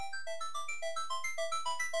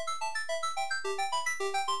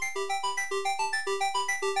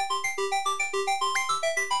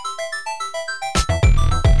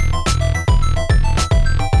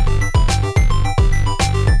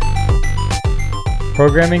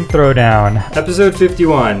Programming Throwdown, Episode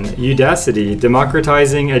 51, Udacity,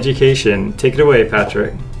 Democratizing Education. Take it away,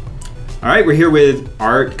 Patrick. All right, we're here with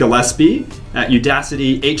Art Gillespie at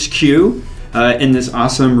Udacity HQ in this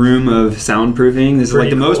awesome room of soundproofing. This is like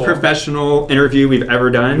the most professional interview we've ever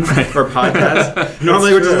done for a podcast.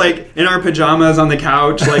 Normally we're just like in our pajamas on the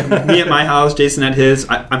couch, like me at my house, Jason at his.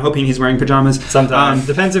 I'm hoping he's wearing pajamas. Sometimes.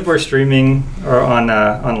 Depends if we're streaming or on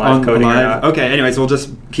live coding or not. Okay, anyways, we'll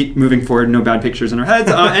just keep moving forward. No bad pictures in our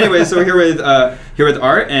heads. Anyway, so we're here with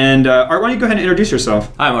Art. And Art, why don't you go ahead and introduce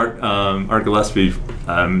yourself? Hi, I'm Art Gillespie.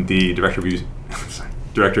 I'm the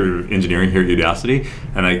Director of Engineering here at Udacity,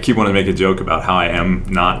 and I keep wanting to make a joke about how I am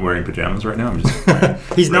not wearing pajamas right now. I'm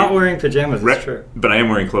just He's not wearing pajamas, that's true. But I am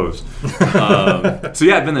wearing clothes. So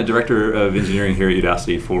yeah, I've been the Director of Engineering here at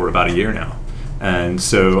Udacity for about a year now. And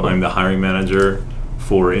so I'm the hiring manager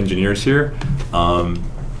for engineers here.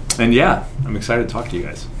 And yeah, I'm excited to talk to you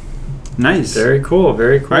guys. Nice. Very cool,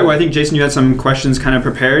 very cool. All right, well, I think, Jason, you had some questions kind of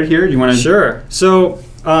prepared here. Do you want to... Sure. So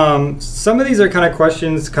some of these are kind of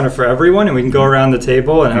questions kind of for everyone, and we can go around the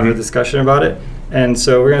table and have a discussion about it. And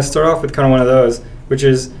so we're going to start off with kind of one of those, which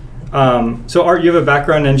is, so Art, you have a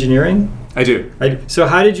background in engineering? I do. So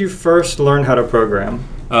how did you first learn how to program?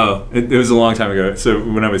 Oh, it was a long time ago. So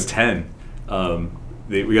when I was 10,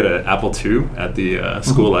 we got an Apple II at the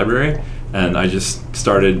school library, and I just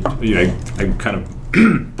started, I kind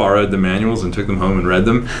of borrowed the manuals and took them home and read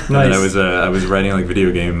them. Nice. And then I was writing like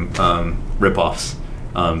video game rip-offs.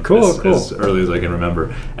 Cool. As early as I can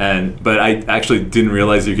remember, but I actually didn't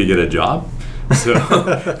realize you could get a job. So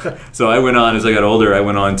I went on, as I got older, I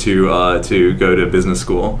went on to go to business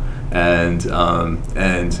school and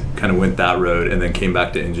kind of went that road, and then came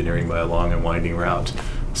back to engineering by a long and winding route.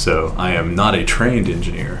 So I am not a trained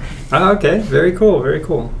engineer. Okay, very cool, very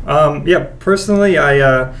cool. Personally,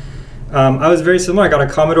 I was very similar. I got a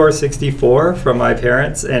Commodore 64 from my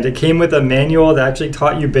parents, and it came with a manual that actually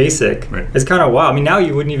taught you BASIC. Right. It's kind of wild. I mean, now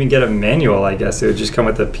you wouldn't even get a manual, I guess. It would just come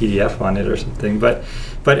with a PDF on it or something. But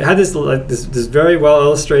it had this very well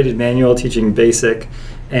illustrated manual teaching BASIC,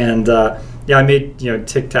 and I made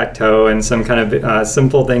tic-tac-toe and some kind of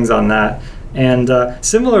simple things on that. And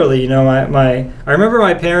similarly, I remember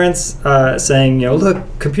my parents saying, look,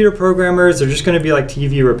 computer programmers are just going to be like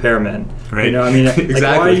TV repairmen. Right. Exactly.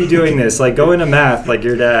 Like, why are you doing this? Like, go into math like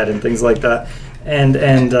your dad and things like that. And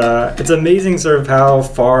it's amazing sort of how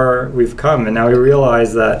far we've come. And now we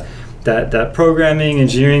realize that programming,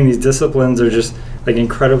 engineering, these disciplines are just like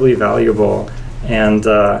incredibly valuable. And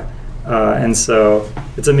so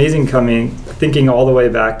it's amazing thinking all the way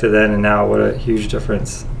back to then and now. What a huge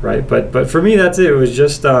difference, right? But for me, that's it. It was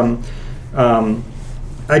just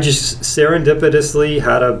I just serendipitously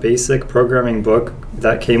had a basic programming book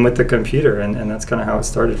that came with the computer, and that's kind of how it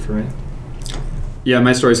started for me. Yeah,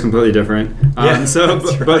 my story is completely different.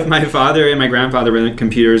 Both my father and my grandfather were in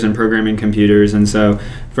computers and programming computers, and so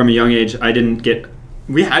from a young age,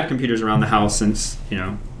 we had computers around the house since,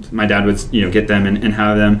 my dad would, get them and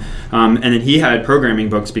have them. And then he had programming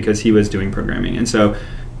books because he was doing programming. And so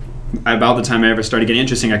about the time I ever started getting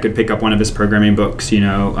interesting, I could pick up one of his programming books,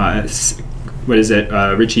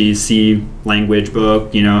 Ritchie's C language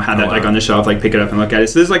book, had that like on the shelf, like pick it up and look at it.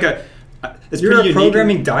 So there's like You're a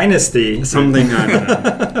programming dynasty. Something, I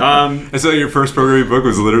don't know. And so your first programming book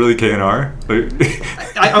was literally K&R?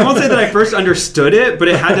 I won't say that I first understood it, but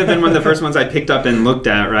it had to have been one of the first ones I picked up and looked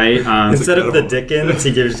at, right? Instead of the Dickens,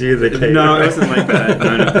 he gives you the K&R. No, it wasn't like that.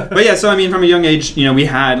 No. But yeah, so I mean, from a young age, I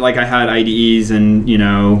had IDEs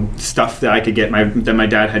and, stuff that I could get that my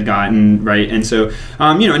dad had gotten, right? And so,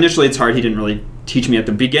 initially it's hard. He didn't really teach me at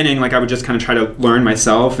the beginning. Like I would just kind of try to learn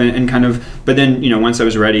myself and kind of, but then, once I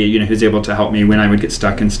was ready, he was able to help me when I would get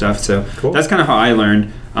stuck and stuff. So cool. That's kind of how I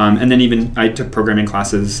learned. And then even I took programming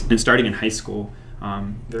classes and starting in high school.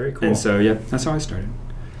 Very cool. And so, yeah, that's how I started.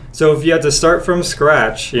 So if you had to start from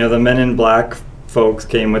scratch, the Men in Black folks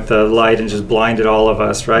came with the light and just blinded all of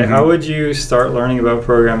us, right? Mm-hmm. How would you start learning about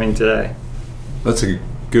programming today? That's a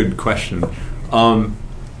good question.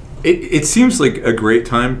 It seems like a great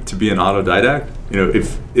time to be an autodidact.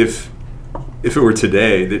 If it were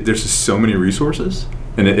today, there's just so many resources,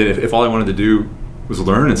 and if all I wanted to do was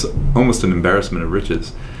learn, it's almost an embarrassment of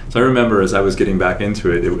riches. So I remember as I was getting back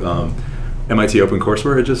into it, MIT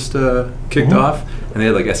OpenCourseWare had just kicked off, and they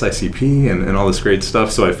had like SICP and all this great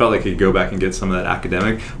stuff. So I felt like I could go back and get some of that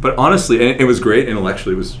academic. But honestly, and it was great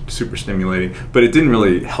intellectually, it was super stimulating, but it didn't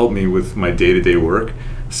really help me with my day-to-day work.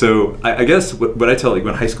 So I guess what I tell, like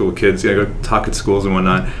when high school kids, I go talk at schools and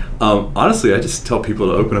whatnot, honestly, I just tell people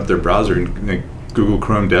to open up their browser and Google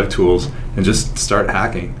Chrome DevTools and just start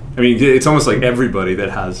hacking. I mean, it's almost like everybody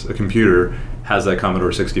that has a computer has that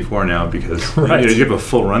Commodore 64 now because Right. you have a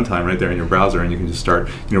full runtime right there in your browser, and you can just start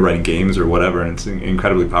writing games or whatever, and it's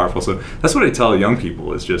incredibly powerful. So that's what I tell young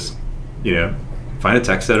people is just find a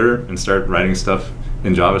text editor and start writing stuff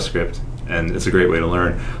in JavaScript, and it's a great way to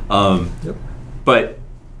learn. Yep. But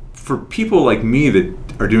for people like me that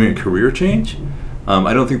are doing a career change,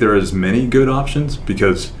 I don't think there are as many good options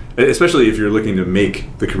because, especially if you're looking to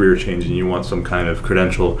make the career change and you want some kind of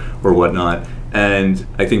credential or whatnot. And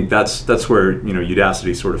I think that's where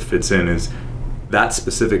Udacity sort of fits in, is that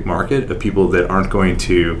specific market of people that aren't going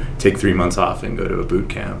to take 3 months off and go to a boot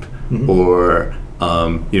camp, or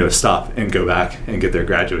stop and go back and get their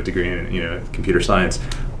graduate degree in computer science.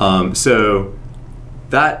 So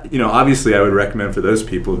that obviously I would recommend for those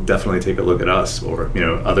people, definitely take a look at us or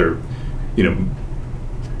other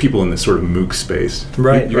people in this sort of MOOC space.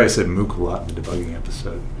 Right. You guys said MOOC a lot in the debugging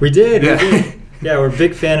episode. We did. Yeah. We did. Yeah, we're a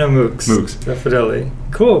big fan of MOOCs. MOOCs. Definitely.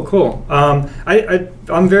 Cool.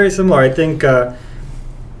 I'm very similar. I think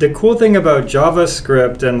the cool thing about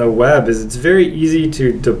JavaScript and the web is it's very easy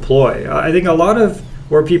to deploy. I think a lot of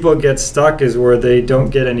where people get stuck is where they don't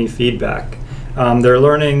get any feedback. They're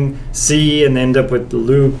learning C and they end up with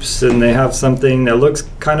loops, and they have something that looks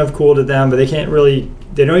kind of cool to them, but they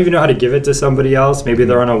don't even know how to give it to somebody else. Maybe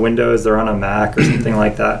they're on a Windows, they're on a Mac or something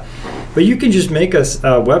like that. But you can just make a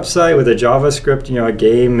website with a JavaScript, a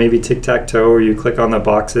game, maybe tic-tac-toe, where you click on the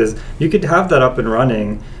boxes. You could have that up and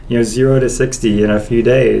running, 0 to 60 in a few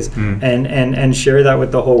days, and share that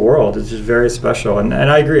with the whole world. It's just very special. And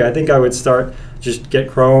I agree. I think I would just get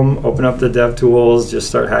Chrome, open up the dev tools, just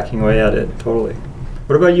start hacking away at it. Totally.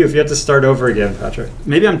 What about you? If you had to start over again, Patrick?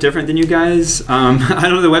 Maybe I'm different than you guys. I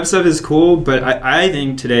don't know, the web stuff is cool, but I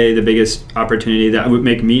think today the biggest opportunity that would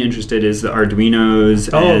make me interested is the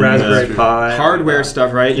Arduinos and Raspberry Pi. hardware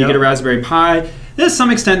stuff, right? You Yep. get a Raspberry Pi. To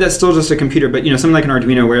some extent, that's still just a computer, but something like an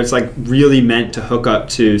Arduino where it's like really meant to hook up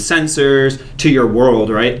to sensors, to your world,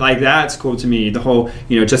 right? Like that's cool to me. The whole,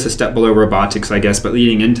 just a step below robotics, I guess, but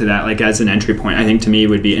leading into that, like as an entry point, I think to me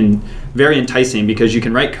would be very enticing because you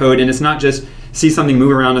can write code and it's not just see something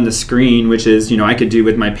move around on the screen, which is, I could do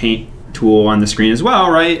with my paint tool on the screen as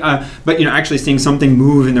well, right? But actually seeing something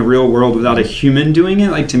move in the real world without a human doing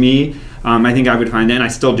it, like to me, I think I would find that, and I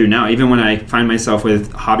still do now, even when I find myself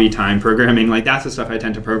with hobby time programming, like that's the stuff I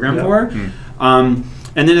tend to program for.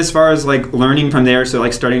 And then as far as like learning from there, so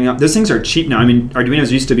like starting up, those things are cheap now. I mean,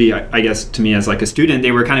 Arduinos used to be, I guess, to me as like a student,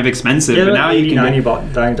 they were kind of expensive, but now you can get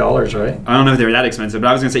 $90, right? I don't know if they were that expensive, but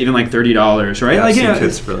I was gonna say even like $30, right? Yeah, like I've seen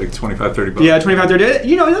kits for like $25-30. Yeah,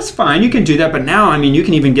 $25-30. That's fine. You can do that, but now, I mean, you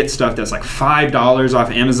can even get stuff that's like $5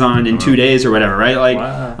 off Amazon in 2 days or whatever, right? Like,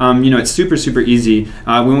 Wow. it's super, super easy.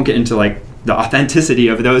 We won't get into like the authenticity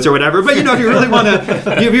of those or whatever, but if you really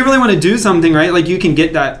want to, do something, right? Like you can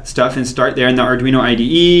get that stuff and start there in the Arduino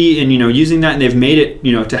IDE, and using that, and they've made it,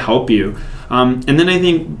 to help you. And then I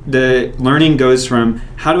think the learning goes from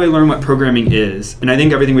how do I learn what programming is, and I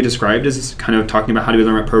think everything we described is kind of talking about how do we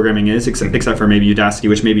learn what programming is, except for maybe Udacity,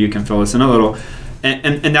 which maybe you can fill us in a little.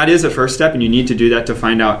 And that is a first step, and you need to do that to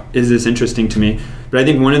find out, is this interesting to me? But I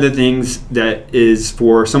think one of the things that is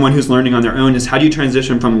for someone who's learning on their own is how do you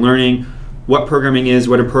transition from learning what programming is,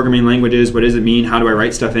 what a programming language is, what does it mean, how do I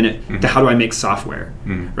write stuff in it, to how do I make software,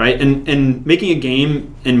 right? And making a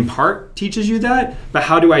game in part teaches you that, but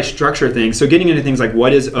how do I structure things? So getting into things like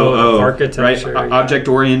what is OO, architecture, right?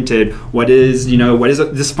 Object-oriented, what is a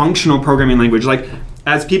dysfunctional programming language? Like,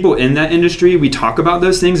 as people in that industry, we talk about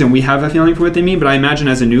those things and we have a feeling for what they mean, but I imagine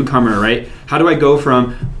as a newcomer, right, how do I go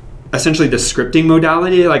from essentially the scripting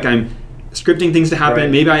modality, like I'm scripting things to happen,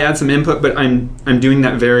 maybe I add some input, but I'm doing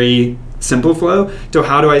that very simple flow, to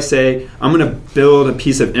how do I say, I'm going to build a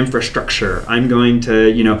piece of infrastructure. I'm going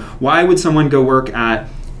to, why would someone go work at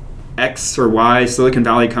X or Y Silicon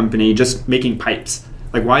Valley company just making pipes?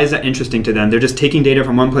 Like, why is that interesting to them? They're just taking data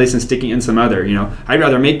from one place and sticking it in some other. I'd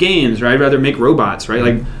rather make games, or I'd rather make robots, right?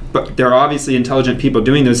 Like, but there are obviously intelligent people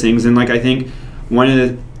doing those things. And like, I think one of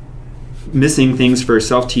the missing things for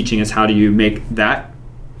self-teaching is how do you make that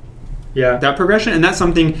progression. And that's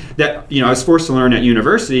something that I was forced to learn at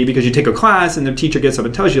university, because you take a class and the teacher gets up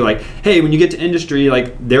and tells you, like, hey, when you get to industry,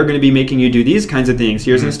 like, they're going to be making you do these kinds of things.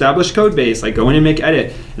 Here's an established code base, like, go in and make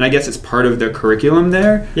edit. And I guess it's part of the curriculum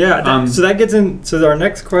there. So that gets in. So our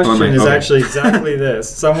next question is actually exactly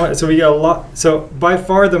this. So we get a lot. So by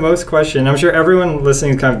far the most question, I'm sure everyone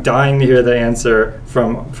listening is kind of dying to hear the answer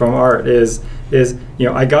from Art, is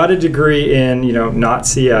I got a degree in not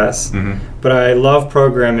CS, but I love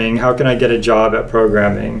programming. How can I get a job at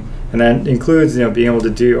programming? And that includes being able to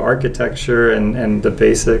do architecture and the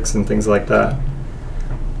basics and things like that.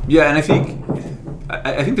 Yeah, and I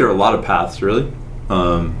think there are a lot of paths, really.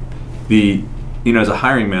 as a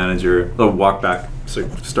hiring manager, I'll walk back. So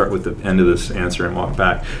start with the end of this answer and walk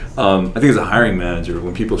back. I think as a hiring manager,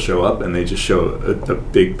 when people show up and they just show a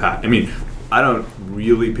big pack. I mean, I don't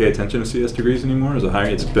really pay attention to CS degrees anymore as a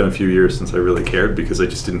hiring. It's been a few years since I really cared because I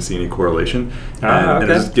just didn't see any correlation. And I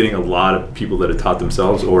was getting a lot of people that had taught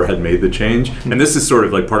themselves or had made the change. And this is sort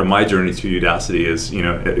of like part of my journey to Udacity is,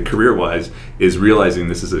 career-wise, is realizing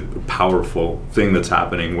this is a powerful thing that's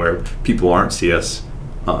happening where people aren't CS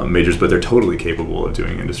majors, but they're totally capable of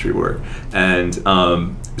doing industry work. And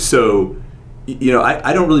so,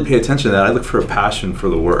 I don't really pay attention to that. I look for a passion for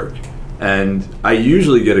the work. And I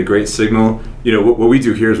usually get a great signal. What we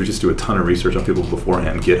do here is we just do a ton of research on people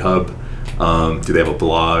beforehand. GitHub, do they have a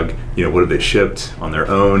blog? What have they shipped on their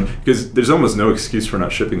own? Because there's almost no excuse for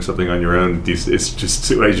not shipping something on your own. It's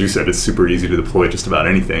just, as you said, it's super easy to deploy just about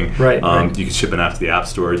anything. Right. You can ship an app to the App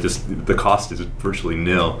Store. Just the cost is virtually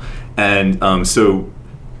nil. And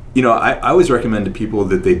I always recommend to people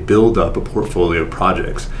that they build up a portfolio of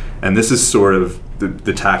projects. And this is sort of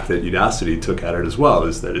the tack that Udacity took at it as well,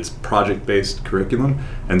 is that it's project-based curriculum.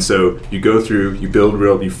 And so you go through,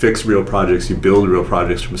 you fix real projects, you build real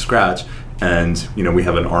projects from scratch. And, we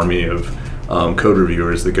have an army of code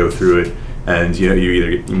reviewers that go through it. And, you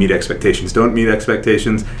either meet expectations, don't meet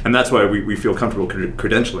expectations. And that's why we feel comfortable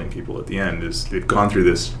credentialing people at the end, is they've gone through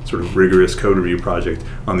this sort of rigorous code review project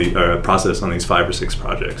on the process on these 5 or 6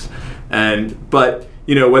 projects. But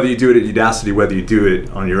whether you do it at Udacity, whether you do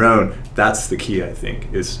it on your own, that's the key, I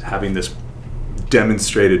think, is having this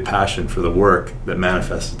demonstrated passion for the work that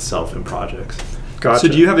manifests itself in projects. Gotcha. So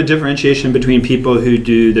do you have a differentiation between people who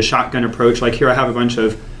do the shotgun approach? Like here I have a bunch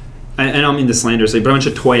of, and I don't mean this slanderously, but a bunch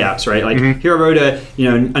of toy apps, right? Like here I wrote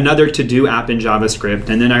another to-do app in JavaScript,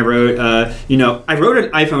 and then I wrote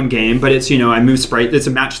an iPhone game, but it's I moved sprite. It's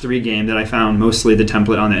a match 3 game that I found mostly the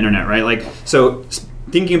template on the internet, right? Like so,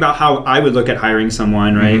 thinking about how I would look at hiring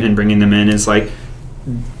someone, right, and bringing them in is like,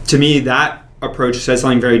 to me that approach says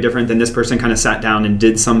something very different than this person kind of sat down and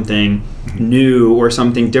did something new or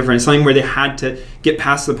something different, something where they had to get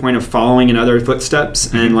past the point of following in other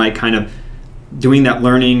footsteps and like kind of doing that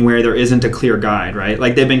learning where there isn't a clear guide, right?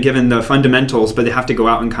 Like they've been given the fundamentals, but they have to go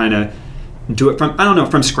out and kind of do it from, I don't know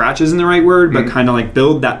if from scratch isn't the right word, but kind of like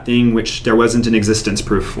build that thing which there wasn't an existence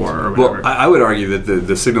proof for or whatever. Well, I would argue that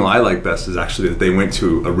the signal I like best is actually that they went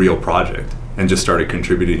to a real project and just started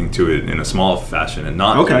contributing to it in a small fashion and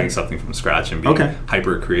not doing something from scratch and being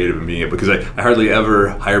hyper creative and being able, because I hardly ever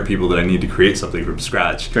hire people that I need to create something from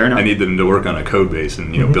scratch. Fair enough. I need them to work on a code base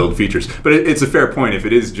and build features. But it's a fair point. If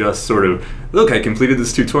it is just sort of, look, I completed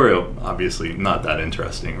this tutorial, obviously not that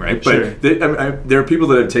interesting, right? But there are people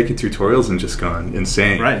that have taken tutorials and just gone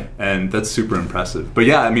insane, right? And that's super impressive. But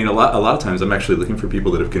yeah, I mean, a lot of times I'm actually looking for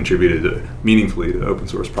people that have contributed meaningfully to open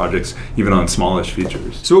source projects, even on smallish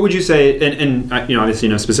features. So what would you say, and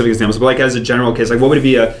obviously specific examples, but like as a general case, like what would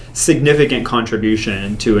be a significant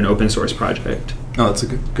contribution to an open source project? Oh, that's a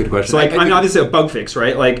good question. So like, I mean, obviously a bug fix,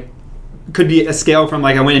 right? Like could be a scale from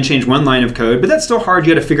like I went and changed one line of code, but that's still hard.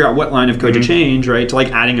 You got to figure out what line of code to change, right? To like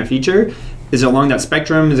adding a feature. Is it along that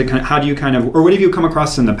spectrum? Is it how do you kind of, or what have you come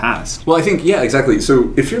across in the past? Well, I think, yeah, exactly.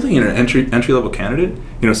 So if you're looking at an entry level candidate,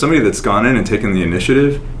 somebody that's gone in and taken the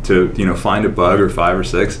initiative to, find a bug or 5 or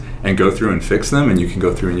 6 and go through and fix them, and you can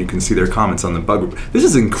go through and you can see their comments on the bug. This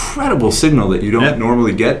is an incredible signal that you don't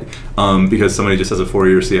normally get because somebody just has a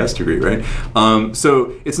 4-year CS degree, right?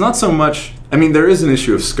 So it's not so much, I mean, there is an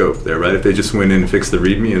issue of scope there, right? If they just went in and fixed the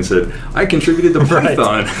README and said, I contributed to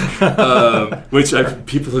Python, which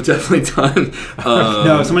people have definitely done.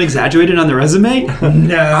 No, someone exaggerated on the resume?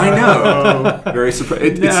 No. I know. Very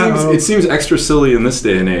surprised. It seems extra silly in this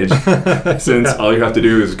day and age, since all you have to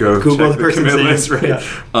do is go Google check the commit list, right?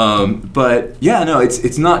 Yeah. But yeah, no,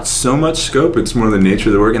 it's not so much scope. It's more the nature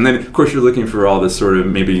of the work. And then, of course, you're looking for all this sort of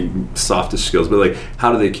maybe softish skills, but like,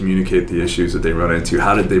 how do they communicate the issues that they run into?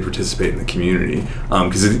 How did they participate in the community?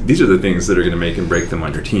 Because these are the things that are going to make and break them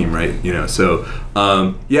on your team, right? So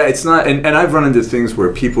yeah, it's not, and I've run into things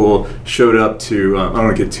where people showed up to, I don't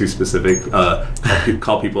want to get too specific,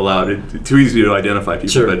 call people out. It's too easy to identify people,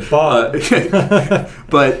 sure.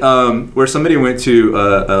 but where somebody went to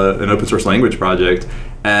an open source language project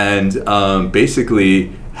and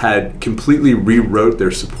basically had completely rewrote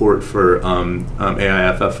their support for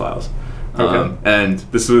AIFF files. Okay. And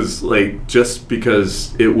this was like just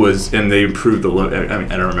because it was, and they improved the I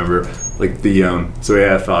mean, I don't remember, like the so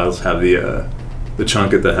AIFF files have the the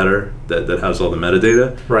chunk at the header that has all the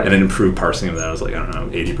metadata, Right. and an improved parsing of that was like, I don't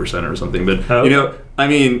know, 80% or something. But Oh. you know, I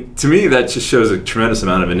mean, to me that just shows a tremendous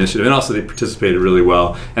amount of initiative, and also they participated really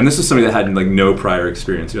well. And this was somebody that had like no prior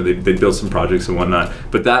experience. You know, they built some projects and whatnot,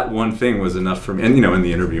 but that one thing was enough for me. And you know, in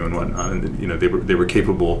the interview and whatnot, and you know, they were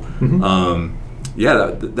capable.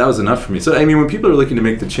 Yeah, that was enough for me. So I mean, when people are looking to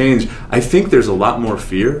make the change, I think there's a lot more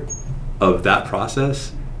fear of that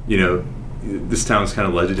process. You know, this town's kind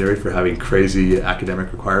of legendary for having crazy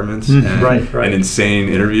academic requirements and, Right. and insane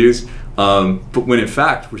interviews. But when in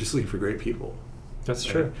fact, we're just looking for great people. That's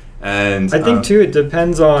true. And I think too, it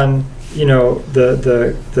depends on, you know,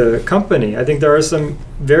 the company. I think there are some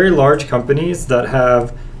very large companies that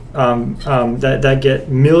have that get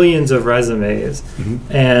millions of resumes,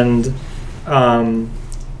 and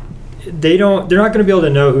they're not going to be able to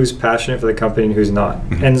know who's passionate for the company and who's not.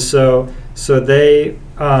 And so they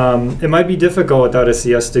it might be difficult without a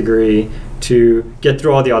CS degree to get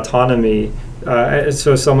through all the autonomy,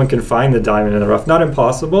 so someone can find the diamond in the rough. Not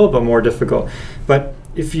impossible, but more difficult. But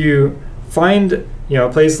if you find, you know,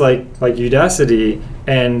 a place like Udacity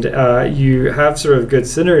and you have sort of good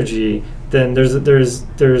synergy, then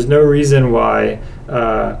there's no reason why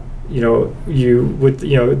you know, you with,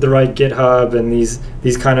 you know, the right GitHub and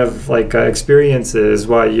these kind of like experiences,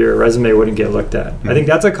 why your resume wouldn't get looked at. I think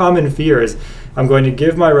that's a common fear, is I'm going to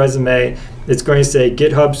give my resume, it's going to say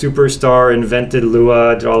GitHub superstar, invented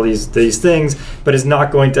Lua, did all these things, but it's not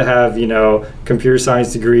going to have, you know, computer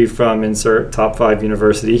science degree from insert top 5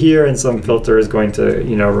 university here, and some filter is going to,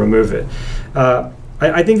 you know, remove it.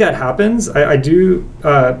 I think that happens. I do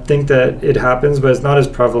think that it happens, but it's not as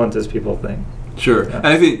prevalent as people think. Sure. And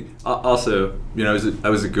I think also, you know, I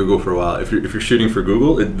was at Google for a while. If you're shooting for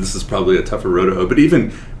Google, this is probably a tougher road to hoe. But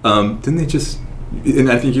even didn't they just?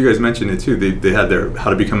 And I think you guys mentioned it too. They had their how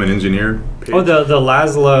to become an engineer page. Oh, the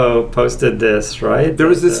Laszlo posted this, right? There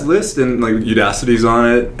was this list, and like Udacity's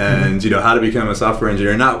on it, and you know how to become a software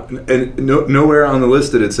engineer. Nowhere on the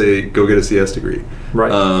list did it say go get a CS degree.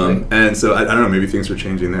 Right. And so I don't know. Maybe things are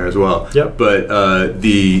changing there as well. Yep. But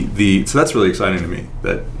so that's really exciting to me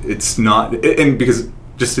that it's not, and because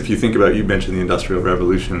just if you think about, you mentioned the Industrial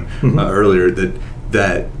Revolution earlier,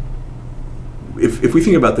 that if we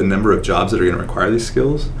think about the number of jobs that are going to require these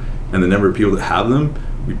skills and the number of people that have them,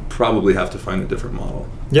 we probably have to find a different model.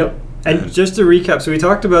 Yep. And just to recap, so we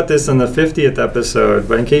talked about this in the 50th episode,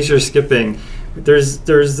 but in case you're skipping, there's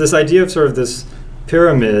this idea of sort of this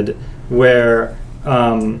pyramid where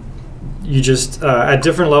you just, at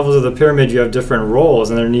different levels of the pyramid, you have different roles,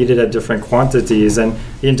 and they're needed at different quantities. And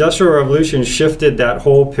the Industrial Revolution shifted that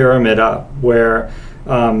whole pyramid up, where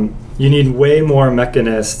you need way more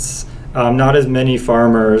mechanists, not as many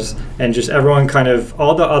farmers, and just everyone kind of,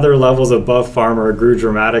 all the other levels above farmer grew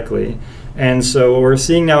dramatically. And so what we're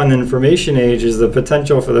seeing now in the information age is the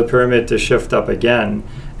potential for the pyramid to shift up again.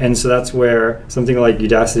 And so that's where something like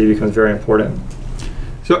Udacity becomes very important.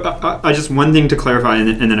 So I just one thing to clarify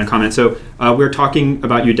and then a comment. So we're talking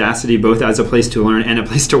about Udacity both as a place to learn and a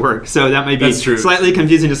place to work. So that might be slightly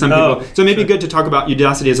confusing to some people. So maybe good to talk about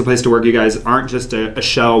Udacity as a place to work. You guys aren't just a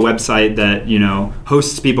shell website that, you know,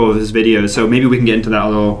 hosts people with his videos. So maybe we can get into that a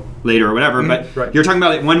little later or whatever. But you're talking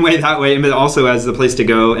about it one way, that way, but also as the place to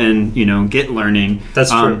go and, you know, get learning.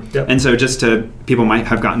 That's true. Yep. And so just to, people might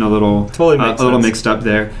have gotten a little mixed up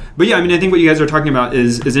there. But yeah, I mean, I think what you guys are talking about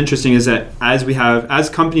is interesting, is that as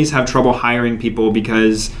companies have trouble hiring people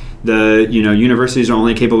because the, you know, universities are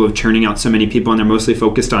only capable of churning out so many people, and they're mostly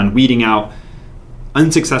focused on weeding out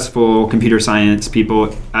unsuccessful computer science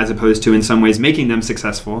people as opposed to in some ways making them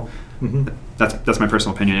successful. That's my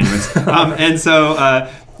personal opinion anyways. And so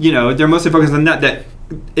you know, they're mostly focused on that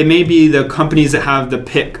it may be the companies that have the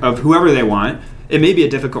pick of whoever they want. It may be a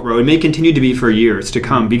difficult road. It may continue to be for years to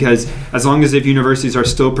come, because as long as if universities are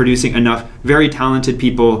still producing enough very talented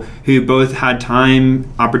people who both had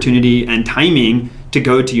time, opportunity, and timing to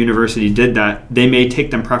go to university did that, they may take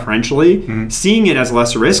them preferentially, seeing it as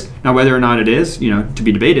less risk. Now, whether or not it is, you know, to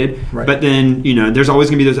be debated. Right. But then, you know, there's always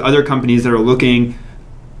going to be those other companies that are looking,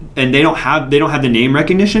 and they don't have the name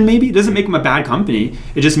recognition. Maybe it doesn't make them a bad company.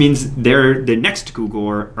 It just means they're the next Google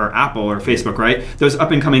or Apple or Facebook, right? Those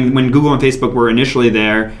up and coming, when Google and Facebook were initially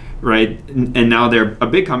there, right, and now they're a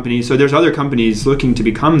big company. So there's other companies looking to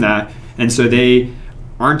become that, and so they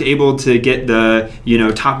aren't able to get the, you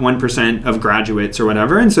know, top 1% of graduates or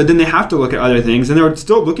whatever, and so then they have to look at other things, and they're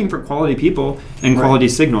still looking for quality people and quality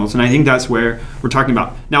signals. And I think that's where we're talking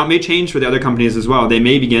about. Now, it may change for the other companies as well. They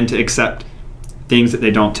may begin to accept things that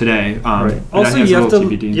they don't today. Also, you have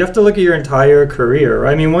to look at your entire career.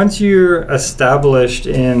 I mean, once you're established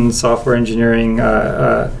in software engineering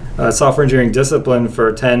discipline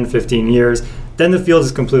for 10, 15 years, then the field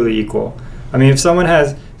is completely equal. I mean, if someone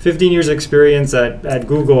has 15 years experience at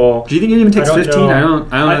Google. Do you think it even takes 15? Know. I don't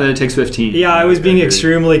know that it takes 15. Yeah, I was being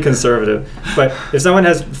extremely conservative. But if someone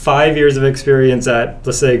has 5 years of experience at,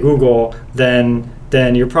 let's say, Google, then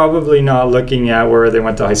you're probably not looking at where they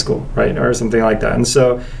went to high school, right, or something like that. And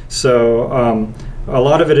so a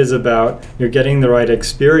lot of it is about you're getting the right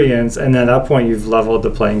experience, and then at that point you've leveled the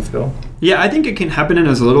playing field. Yeah, I think it can happen in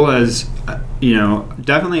as little as,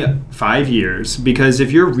 definitely 5 years. Because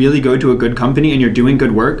if you really go to a good company and you're doing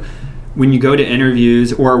good work, when you go to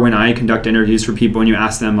interviews, or when I conduct interviews for people and you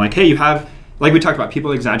ask them, like, hey, you have, like we talked about,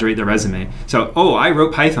 people exaggerate their resume. So, I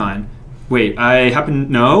wrote Python. Wait, I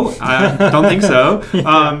no, I don't think so.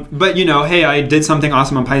 Yeah. But hey, I did something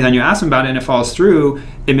awesome on Python. You ask them about it and it falls through.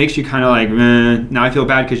 It makes you kind of like, now I feel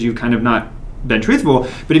bad because you've kind of not been truthful.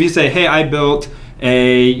 But if you say, hey, I built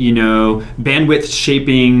a bandwidth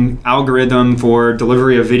shaping algorithm for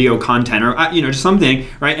delivery of video content, or just something,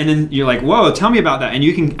 right? And then you're like, whoa, tell me about that. And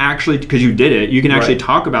you can actually, because you did it, you can actually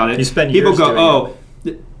talk about it. You spend people years go, doing oh.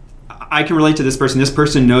 I can relate to this person. This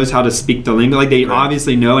person knows how to speak the lingo. Like they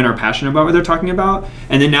obviously know and are passionate about what they're talking about.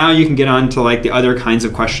 And then now you can get on to like the other kinds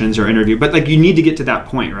of questions or interview. But like you need to get to that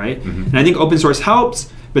point, right? Mm-hmm. And I think open source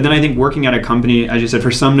helps. But then I think working at a company, as you said,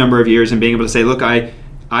 for some number of years and being able to say, look, I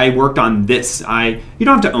worked on this. You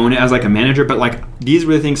don't have to own it as like a manager, but like these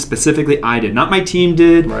were the things specifically I did. Not my team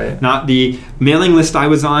did, not the mailing list I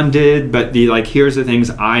was on did, but the like, here's the things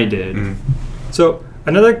I did. Mm-hmm. So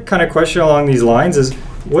another kind of question along these lines is,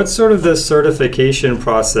 what's sort of the certification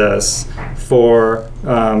process for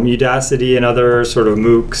Udacity and other sort of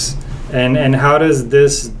MOOCs, and how is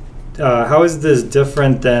this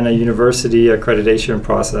different than a university accreditation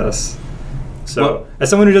process? So, as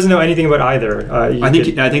someone who doesn't know anything about either, I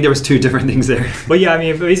think there was two different things there. But yeah, I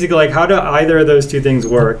mean, basically, like, how do either of those two things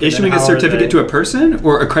work? Issuing a certificate to a person,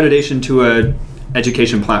 or accreditation to a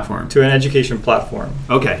education platform? To an education platform.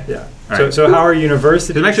 Okay. Yeah. So how are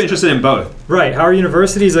universities... I'm actually interested in both. Right. How are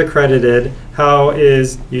universities accredited? How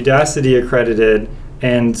is Udacity accredited?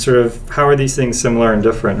 And sort of how are these things similar and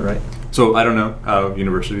different, right? So I don't know how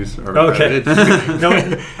universities are accredited.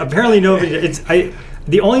 No, apparently nobody...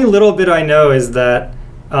 The only little bit I know is that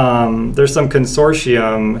there's some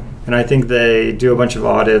consortium, and I think they do a bunch of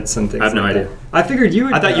audits and things. I have no idea. I figured you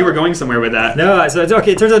would. I thought you were going somewhere with that. No, so it's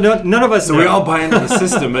okay. It turns out none of us. So we all buy into the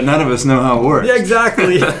system, but none of us know how it works. Yeah,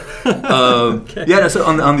 exactly. Okay. Yeah. So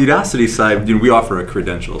on the Udacity side, we offer a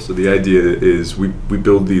credential. So the idea is we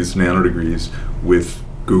build these nanodegrees with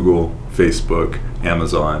Google, Facebook,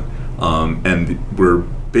 Amazon, and we're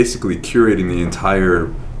basically curating the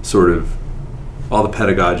entire sort of. All the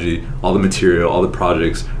pedagogy, all the material, all the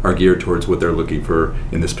projects are geared towards what they're looking for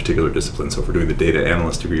in this particular discipline. So if we're doing the data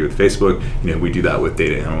analyst degree with Facebook, we do that with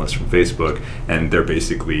data analysts from Facebook, and they're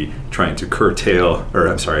basically trying to craft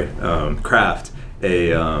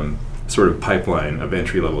a sort of pipeline of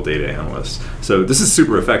entry-level data analysts. So this is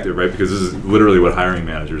super effective, right? Because this is literally what hiring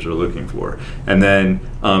managers are looking for. And then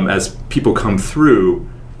as people come through,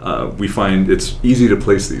 we find it's easy to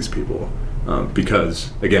place these people.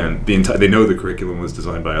 Because again, they know the curriculum was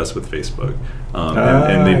designed by us with Facebook,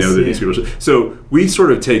 and they know that these people. So we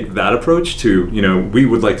sort of take that approach to, we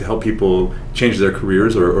would like to help people change their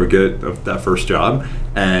careers or get that first job,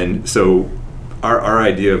 and so our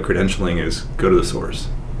idea of credentialing is go to the source.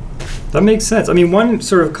 That makes sense. I mean, one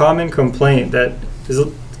sort of common complaint that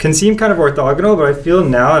can seem kind of orthogonal, but I feel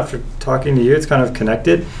now after talking to you, it's kind of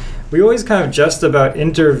connected. We always kind of jest about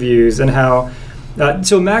interviews and how.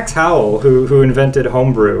 So Max Howell, who invented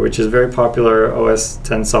Homebrew, which is very popular OS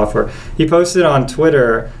X software, he posted on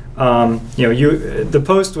Twitter. The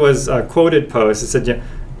post was a quoted post. It said,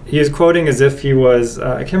 he was quoting as if he was.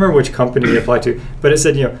 I can't remember which company he applied to, but it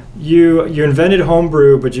said, you invented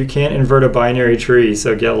Homebrew, but you can't invert a binary tree,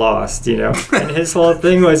 so get lost. And his whole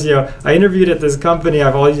thing was, I interviewed at this company. I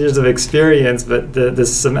have all these years of experience, but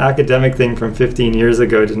this some academic thing from 15 years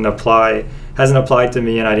ago hasn't applied to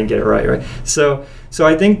me, and I didn't get it right. So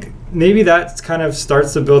I think maybe that kind of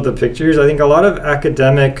starts to build the pictures. I think a lot of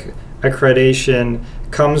academic accreditation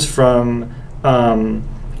comes from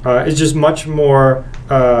it's just much more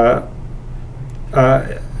has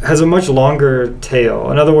a much longer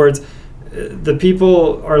tail. In other words, the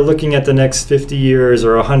people are looking at the next 50 years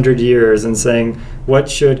or 100 years and saying, what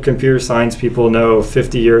should computer science people know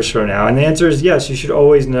 50 years from now? And the answer is yes, you should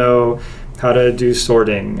always know how to do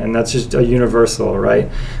sorting, and that's just a universal, right?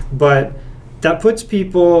 But that puts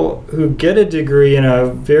people who get a degree in a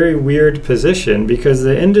very weird position because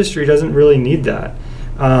the industry doesn't really need that.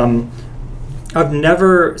 I've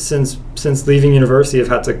never, since since leaving university, have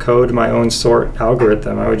had to code my own sort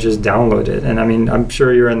algorithm. I would just download it, and I mean, I'm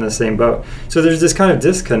sure you're in the same boat. So there's this kind of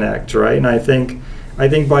disconnect, right? And I think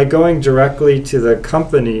by going directly to the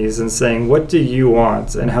companies and saying, what do you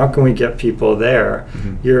want, and how can we get people there,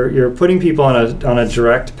 you're putting people on a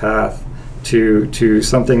direct path to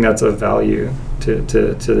something that's of value to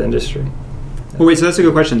the industry. Well, wait, so that's a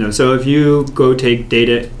good question, though. So if you go take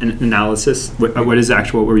data analysis, what is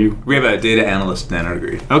actual, were you? We have a data analyst nano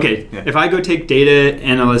degree. Okay. Yeah. If I go take data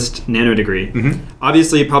analyst nano degree,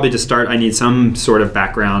 obviously probably to start I need some sort of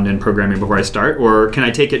background in programming before I start, or can I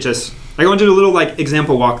take it just, I want to do a little like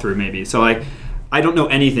example walkthrough maybe. So like, I don't know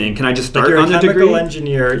anything. Can I just start on the degree? You're a chemical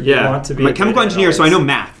engineer. You want to be I'm a chemical engineer, so I know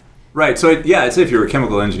math. Right. So I'd say if you're a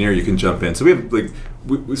chemical engineer, you can jump in. So we have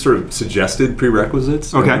we sort of suggested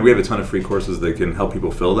prerequisites. Okay. And we have a ton of free courses that can help people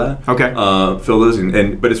fill that. Okay. Fill those,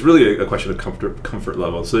 but it's really a question of comfort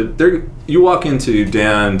level. So you walk into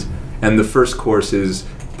DAND, and the first course is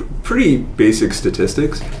pretty basic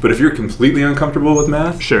statistics. But if you're completely uncomfortable with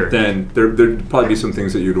math, sure, then there'd probably be some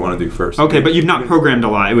things that you'd want to do first. Okay, but you've not programmed a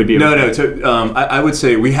lot. It would be no. So I would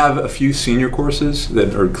say we have a few senior courses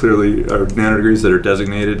that are clearly nano degrees that are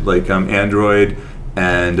designated, like Android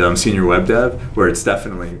and senior web dev, where it's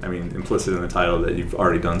definitely, implicit in the title that you've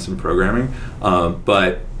already done some programming.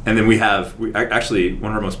 And then we actually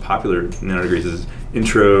one of our most popular nano degrees is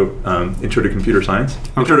intro to computer science.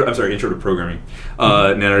 Okay. Intro to programming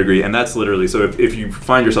nano degree, and that's literally, so if you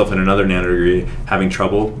find yourself in another nano degree having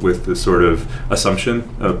trouble with the sort of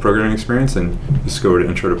assumption of programming experience, then just go to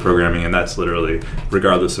intro to programming, and that's literally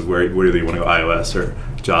regardless of whether you want to go iOS or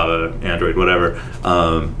Java, Android, whatever.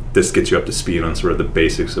 This gets you up to speed on sort of the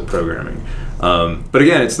basics of programming. But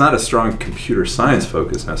again, it's not a strong computer science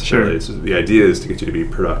focus necessarily. Sure. The idea is to get you to be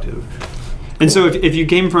productive. And so if you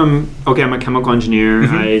came from, okay, I'm a chemical engineer,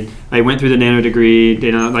 I went through the nano degree,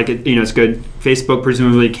 data, it's good. Facebook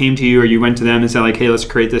presumably came to you, or you went to them and said like, hey, let's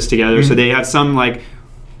create this together. So they have some like,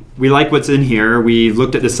 we like what's in here. We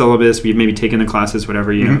looked at the syllabus. We've maybe taken the classes,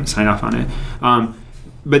 whatever, sign off on it.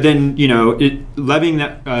 But then,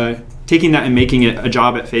 taking that and making it a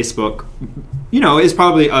job at Facebook, is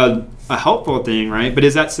probably a helpful thing, right? But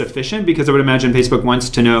is that sufficient? Because I would imagine Facebook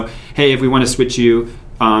wants to know, hey, if we want to switch you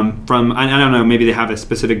from, I don't know, maybe they have a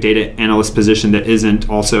specific data analyst position that isn't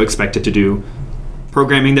also expected to do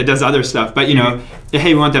programming, that does other stuff. But,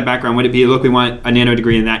 hey, we want that background. Would it be, look, we want a nano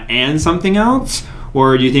degree in that and something else?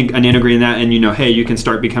 Or do you think a nano degree in that and, hey, you can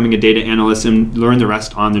start becoming a data analyst and learn the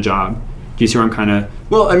rest on the job? Do you see where I'm kind of...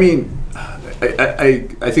 Well, I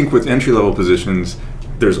think with entry-level positions,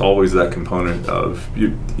 there's always that component of,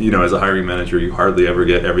 as a hiring manager, you hardly ever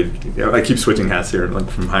get everything. I keep switching hats here, like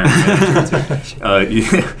from hiring manager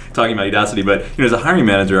to talking about Udacity, but as a hiring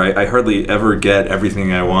manager, I hardly ever get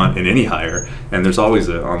everything I want in any hire, and there's always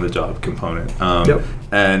an on-the-job component. Yep.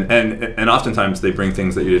 And oftentimes they bring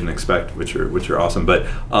things that you didn't expect, which are awesome. But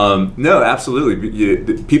no, absolutely,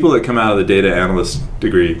 the people that come out of the data analyst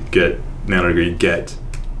degree get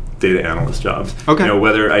data analyst jobs. Okay.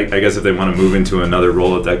 Whether I guess if they want to move into another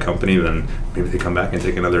role at that company, then maybe they come back and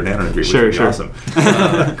take another nano degree, which would be awesome.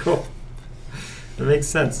 Cool. That makes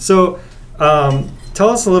sense. So, tell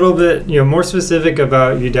us a little bit, more specific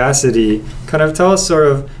about Udacity. Kind of tell us sort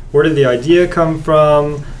of where did the idea come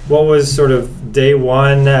from? What was sort of day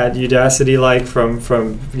one at Udacity like from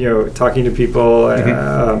talking to people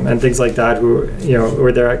and things like that who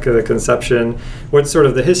were there at the conception? What's sort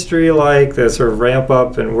of the history like, the sort of ramp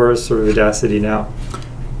up, and where's sort of Udacity now?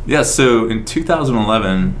 Yeah, so in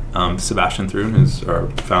 2011, Sebastian Thrun is our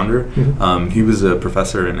founder. He was a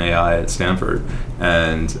professor in AI at Stanford,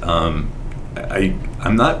 and I'm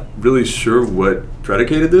not really sure what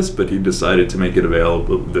predicated this, but he decided to make it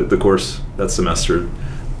available, the course that semester,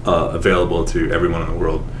 available to everyone in the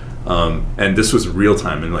world. And this was real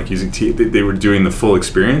time, and like they were doing the full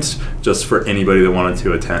experience just for anybody that wanted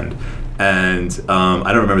to attend. And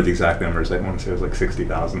I don't remember the exact numbers. I want to say it was like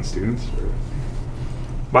 60,000 students.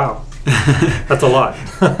 Wow, that's a lot.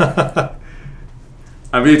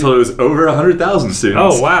 I'm being told it was over 100,000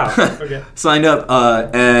 students. Oh wow! Okay. Signed up,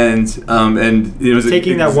 and it was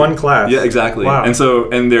taking that one class. Yeah, exactly. Wow.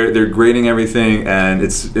 And they're grading everything, and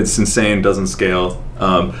it's insane. Doesn't scale.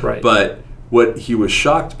 Right. But what he was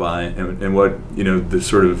shocked by, and what the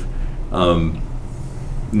sort of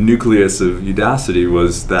nucleus of Udacity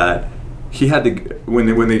was that he had to,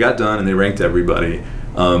 when they got done and they ranked everybody,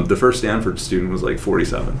 the first Stanford student was like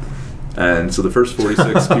 47. And so the first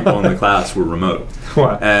 46 people in the class were remote.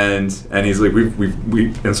 Wow. And he's like,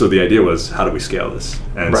 and so the idea was, how do we scale this?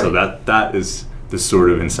 And so that is the sort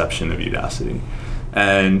of inception of Udacity.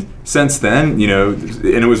 And since then, you know, and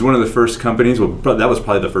it was one of the first companies. Well, that was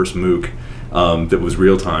probably the first MOOC that was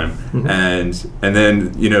real time, and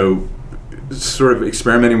then, you know, sort of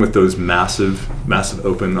experimenting with those massive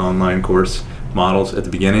open online course models at the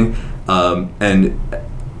beginning, and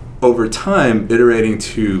over time iterating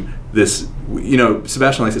to this. You know,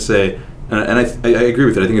 Sebastian likes to say, and I agree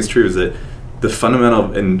with it. I think it's true. Is that the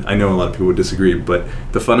fundamental, and I know a lot of people would disagree, but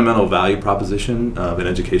the fundamental value proposition of an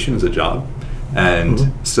education is a job.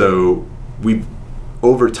 And so we've,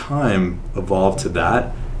 over time, evolved to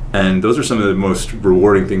that. And those are some of the most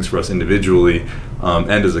rewarding things for us individually,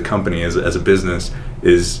 and as a company, as a business,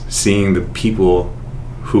 is seeing the people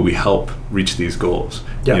who we help reach these goals.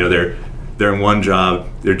 Yeah. You know, they're in one job,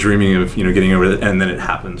 they're dreaming of, you know, getting over it, and then it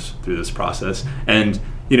happens through this process. And,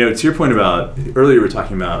 you know, to your point about, earlier we were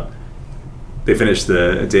talking about they finish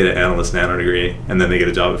the data analyst nano degree and then they get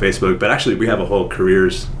a job at Facebook. But actually, we have a whole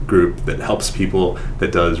careers group that helps people,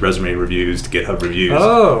 that does resume reviews, GitHub reviews,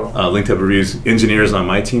 LinkedIn reviews. Engineers on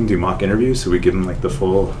my team do mock interviews, so we give them like the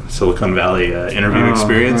full Silicon Valley interview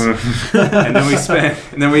experience. And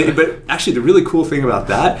then we but actually the really cool thing about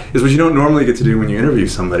that is what you don't normally get to do when you interview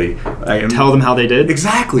somebody. Tell them how they did.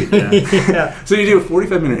 Exactly. Yeah. So you do a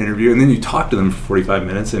 45-minute interview and then you talk to them for 45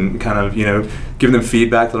 minutes and kind of, you know, give them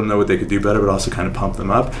feedback, let them know what they could do better, but also kind of pump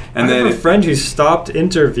them up. And I have a friend who stopped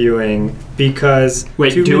interviewing because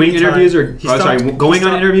doing interviews or going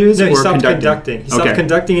on interviews? No, he or stopped conducting. He stopped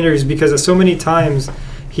conducting interviews because so many times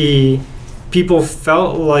people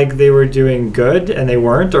felt like they were doing good and they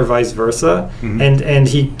weren't, or vice versa, and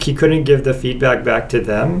he couldn't give the feedback back to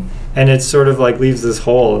them, and it sort of like leaves this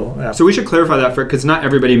hole. So we should clarify that because not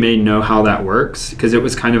everybody may know how that works, because it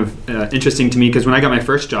was kind of interesting to me, because when I got my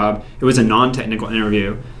first job, it was a non-technical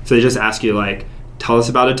interview. So they just ask you like, tell us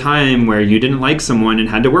about a time where you didn't like someone and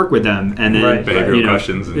had to work with them, and then behavioral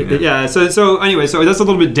questions. So anyway, so that's a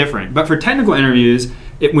little bit different. But for technical interviews,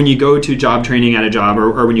 when you go to job training at a job,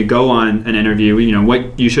 or when you go on an interview, you know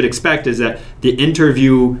what you should expect is that the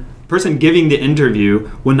person giving the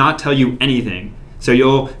interview will not tell you anything.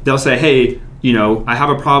 So they'll say, hey, you know, I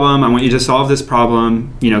have a problem. I want you to solve this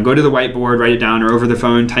problem. You know, go to the whiteboard, write it down, or over the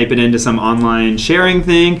phone, type it into some online sharing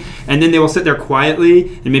thing. And then they will sit there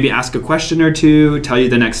quietly and maybe ask a question or two, tell you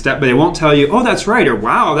the next step, but they won't tell you, oh, that's right, or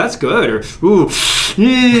wow, that's good, or ooh,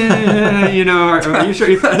 yeah, you know, are you sure?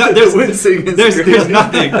 No, there's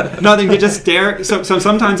nothing. They just stare. So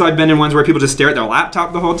sometimes I've been in ones where people just stare at their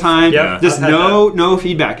laptop the whole time. Yeah, just no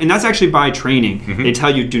feedback. And that's actually by training. They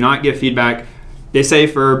tell you do not give feedback. They say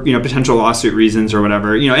for, you know, potential lawsuit reasons or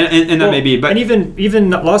whatever, you know, and that may be, but... And even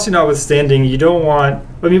lawsuit notwithstanding, you don't want...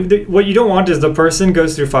 I mean, what you don't want is the person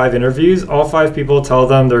goes through 5 interviews, all 5 people tell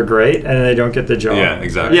them they're great, and they don't get the job. Yeah,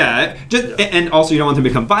 exactly. Yeah, and also you don't want them to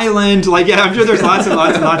become violent. Like, yeah, I'm sure there's lots and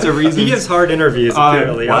lots of reasons. He gives hard interviews,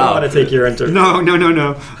 apparently. Wow. I don't want to take your interview.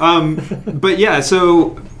 No. But yeah,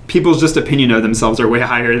 so... people's just opinion of themselves are way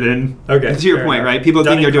higher than, to your point, right? People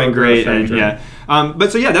think they're doing great, and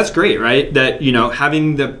but so yeah, that's great, right? That, you know,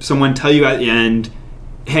 having someone tell you at the end,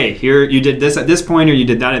 hey, here, you did this at this point, or you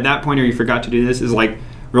did that at that point, or you forgot to do this, is like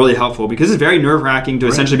really helpful, because it's very nerve-wracking to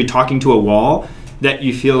essentially be talking to a wall that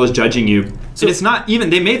you feel is judging you. So, and it's not even,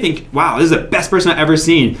 they may think, wow, this is the best person I've ever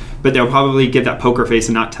seen, but they'll probably give that poker face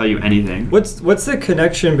and not tell you anything. What's the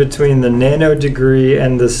connection between the nano degree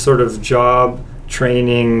and this sort of job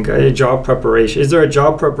training, job preparation? Is there a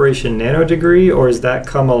job preparation nano degree, or does that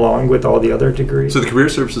come along with all the other degrees? So the career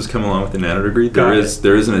services come along with the nano degree. There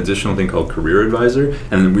is an additional thing called Career Advisor,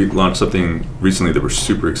 and then we launched something recently that we're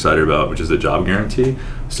super excited about, which is a job guarantee.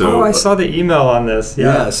 So I saw the email on this.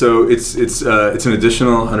 Yeah. So it's an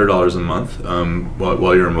additional $100 a month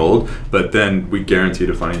while you're enrolled, but then we guarantee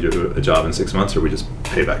to find you a job in 6 months, or we just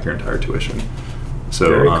pay back your entire tuition. So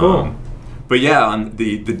very cool. But yeah, on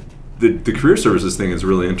the career services thing is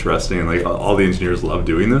really interesting, and like all the engineers love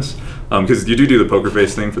doing this, because you do the poker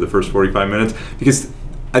face thing for the first 45 minutes, because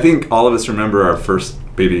I think all of us remember our first,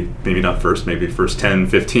 maybe first 10,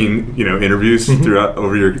 15, you know, interviews throughout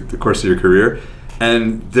over the course of your career,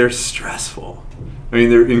 and they're stressful. I mean,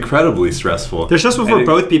 they're incredibly stressful. They're stressful for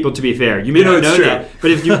both people, to be fair. You may not know that, but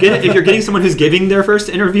if you're getting someone who's giving their first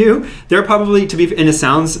interview, they're probably, and it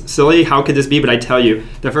sounds silly, how could this be? But I tell you,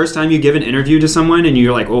 the first time you give an interview to someone and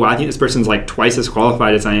you're like, oh, I think this person's like twice as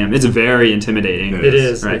qualified as I am, it's very intimidating. It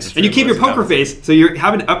is. Right? And you keep your poker face, so you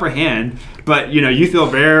have an upper hand, but you know, you feel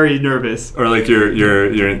very nervous. Or like you're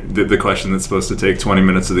the question that's supposed to take 20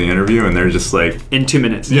 minutes of the interview, and they're just like in 2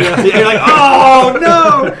 minutes. Yeah. You're like, oh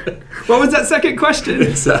no, what was that second question?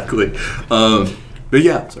 Exactly. But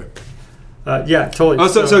yeah, sorry. Yeah, totally. Oh,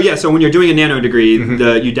 so when you're doing a nano degree,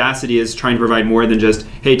 the Udacity is trying to provide more than just,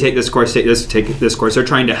 hey, take this course, take this course. They're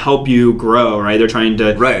trying to help you grow, right? They're trying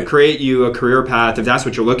to create you a career path if that's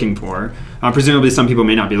what you're looking for. Presumably, some people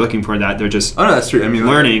may not be looking for that. They're just that's true. I mean,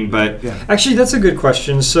 learning, but actually, that's a good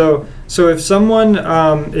question. So if someone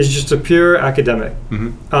is just a pure academic,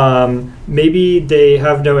 maybe they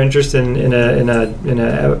have no interest in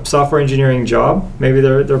a software engineering job. Maybe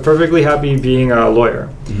they're perfectly happy being a lawyer,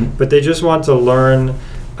 but they just want to learn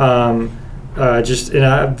just in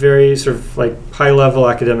a very sort of like high level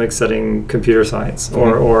academic setting, computer science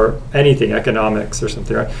or anything, economics or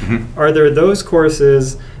something, right? Are there those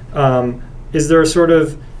courses? Is there a sort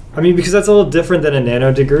of, because that's a little different than a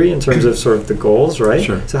nano degree in terms of sort of the goals, right?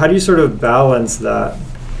 Sure. So how do you sort of balance that?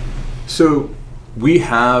 So we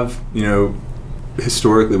have,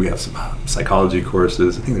 historically we have some psychology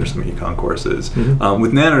courses. I think there's some econ courses.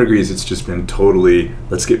 With nano degrees, it's just been totally,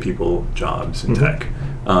 let's get people jobs in tech.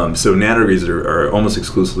 So nano degrees are almost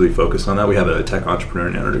exclusively focused on that. We have a tech entrepreneur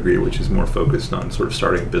nano degree, which is more focused on sort of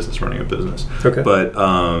starting a business, running a business. Okay. But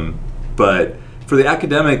for the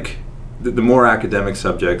academic, the more academic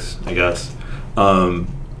subjects, I guess,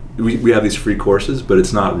 we have these free courses, but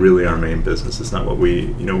it's not really our main business. It's not what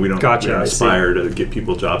we don't aspire to get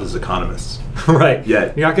people jobs as economists. Right.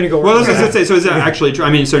 Yet. You're not going to go. Well, let's say. So is that actually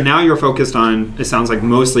true? So now you're focused on. It sounds like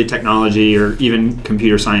mostly technology or even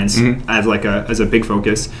computer science as a big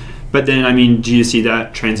focus. But then, do you see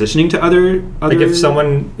that transitioning to other? Like if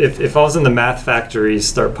all of a sudden the math factories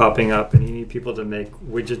start popping up and you need people to make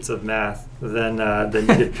widgets of math, then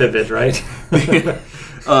you could pivot, right?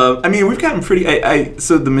 We've gotten pretty.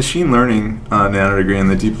 So the machine learning nano degree and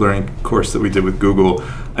the deep learning course that we did with Google.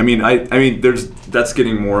 That's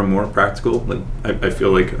getting more and more practical. Like I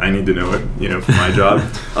feel like I need to know it, for my job,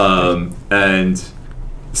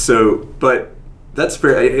 but. That's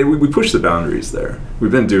fair. We push the boundaries there.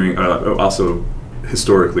 We've been doing also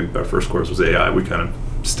historically. Our first course was AI. We kind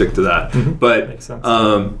of stick to that. But makes sense.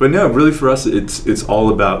 But no, really for us, it's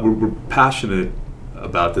all about we're passionate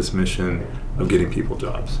about this mission of getting people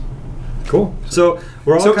jobs. Cool. So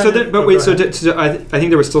we're all. I think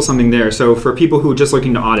there was still something there. So for people who are just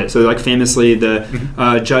looking to audit, so like famously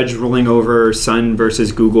the judge ruling over Sun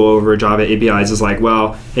versus Google over Java APIs is like,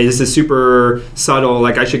 well, hey, this is super subtle.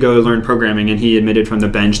 Like I should go learn programming, and he admitted from the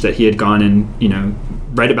bench that he had gone and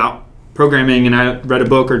read about programming, and I read a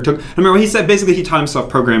book or I remember he said basically he taught himself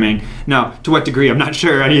programming. Now, to what degree, I'm not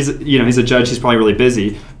sure. He's a judge. He's probably really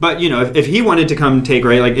busy. But if he wanted to come take,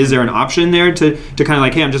 right, like, is there an option there to kind of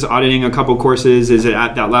like, hey, I'm just auditing a couple courses. Is it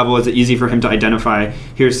at that level? Is it easy for him to identify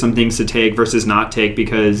here's some things to take versus not take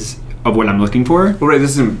because of what I'm looking for? Well, right.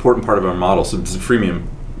 This is an important part of our model. So it's a freemium,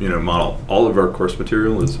 model. All of our course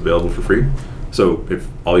material is available for free. So if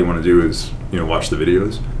all you want to do is, watch the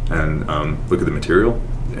videos and look at the material,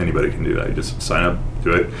 anybody can do that. You just sign up,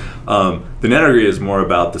 do it. The nano degree is more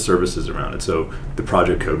about the services around it. So the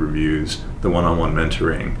project code reviews, the one-on-one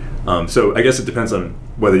mentoring. So I guess it depends on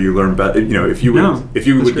whether you learn better. If you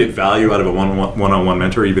would get value out of a one-on-one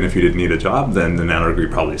mentor, even if you didn't need a job, then the nano degree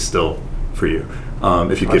probably is still for you.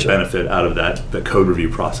 If you get benefit out of the code review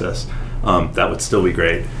process, that would still be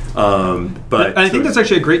great. But I think that's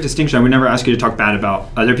actually a great distinction. I would never ask you to talk bad about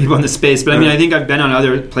other people in the space, but I think I've been on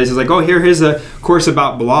other places like, here's a course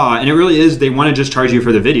about blah, and it really is, they want to just charge you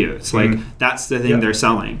for the videos. Like, that's the thing they're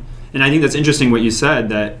selling. And I think that's interesting what you said,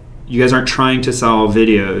 that you guys aren't trying to sell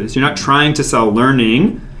videos. You're not trying to sell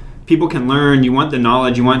learning. People can learn. You want the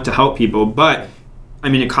knowledge. You want to help people, but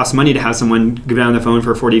it costs money to have someone get on the phone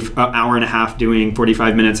for an hour and a half doing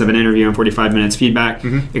 45 minutes of an interview and 45 minutes feedback.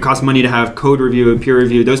 It costs money to have code review and peer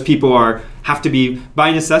review. Those people have to be, by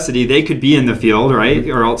necessity, they could be in the field, right?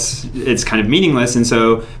 Or else it's kind of meaningless, and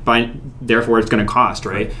so therefore it's going to cost,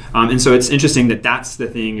 right? And so it's interesting that that's the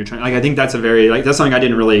thing you're trying. Like, I think that's that's something I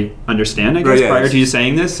didn't really understand, I guess, prior to you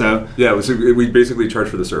saying this. So we basically charge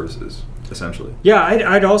for the services, essentially. Yeah,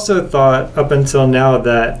 I'd also thought up until now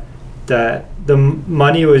that the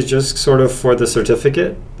money was just sort of for the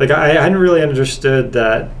certificate. Like, I hadn't really understood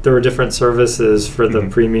that there were different services for the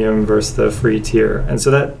premium versus the free tier, and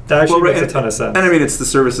so that actually makes a ton of sense. And it's the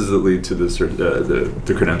services that lead to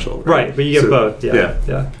the credential, right? But you get both, yeah.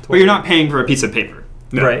 Totally. But you're not paying for a piece of paper.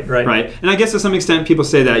 No. Right. And I guess to some extent people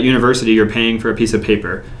say that at university you're paying for a piece of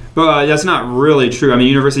paper. But that's not really true.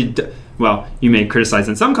 University, you may criticize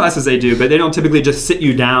in some classes they do, but they don't typically just sit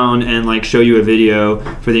you down and like show you a video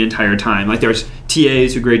for the entire time. Like, there's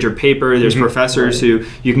TAs who grade your paper, there's professors who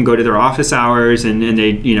you can go to their office hours and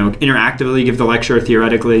they interactively give the lecture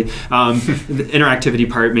theoretically. The interactivity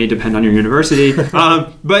part may depend on your university.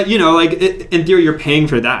 But in theory you're paying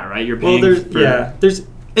for that, right? You're paying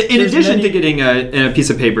In There's addition many- to getting a piece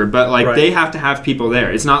of paper, but like Right. they have to have people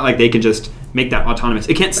there. It's not like they can just make that autonomous.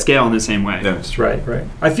 It can't scale in the same way. Yeah, it's true. Right.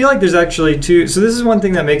 I feel like there's actually two. So this is one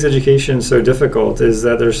thing that makes education so difficult is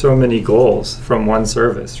that there's so many goals from one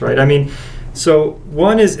service, right? I mean, so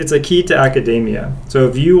one is it's a key to academia. So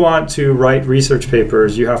if you want to write research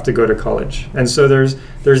papers, you have to go to college, and so there's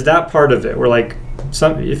that part of it where like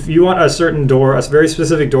if you want a certain door, a very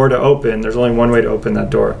specific door to open, there's only one way to open that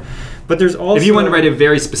door. But there's also If you want to write a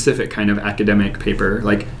very specific kind of academic paper,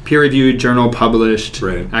 like peer-reviewed, journal published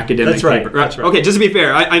Right. academic That's right, paper. that's right. Okay, just to be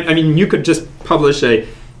fair, I mean, you could just publish a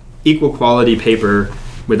equal quality paper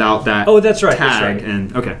without that Oh, that's right, that's tag. right.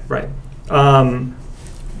 And okay, right.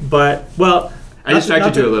 But well, I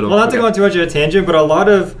distracted you a little. Well, not to Okay. go on too much of a tangent, but a lot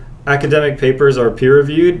of academic papers are peer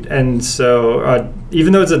reviewed, and so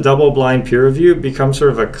even though it's a double-blind peer review, it becomes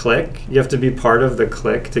sort of a clique. You have to be part of the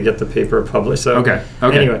clique to get the paper published. So Okay.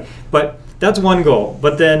 anyway, but that's one goal.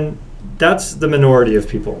 But then that's the minority of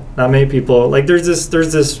people. Not many people like. There's this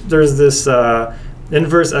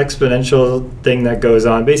inverse exponential thing that goes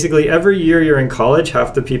on. Basically, every year you're in college,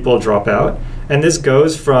 half the people drop out, and this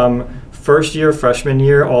goes from first year, freshman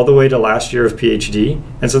year, all the way to last year of PhD,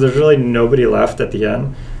 and so there's really nobody left at the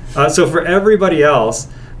end. So for everybody else,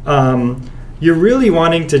 you're really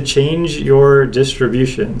wanting to change your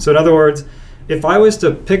distribution. So in other words, if I was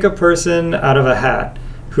to pick a person out of a hat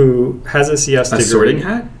who has a CS a degree, sorting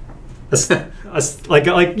hat. like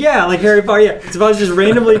Harry Potter, yeah. So if I was just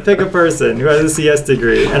randomly pick a person who has a CS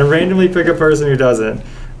degree and randomly pick a person who doesn't,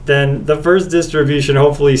 then the first distribution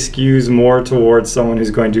hopefully skews more towards someone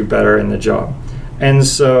who's going to do better in the job. And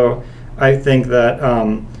so I think that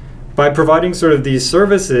by providing sort of these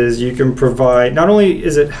services, you can provide, not only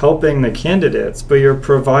is it helping the candidates, but you're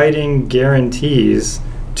providing guarantees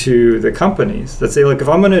to the companies that say, look, if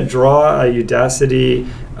I'm going to draw a Udacity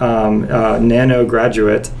Nano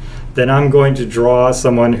graduate, then I'm going to draw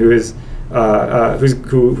someone who is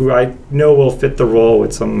who I know will fit the role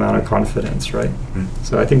with some amount of confidence, right?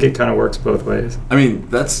 So I think it kind of works both ways. I mean,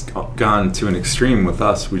 that's gone to an extreme with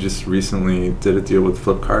us. We just recently did a deal with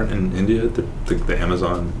Flipkart in India, the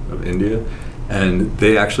Amazon of India, and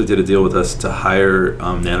they actually did a deal with us to hire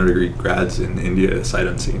nano-degree grads in India sight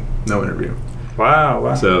unseen, no interview.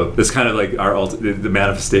 Wow. So it's kind of like the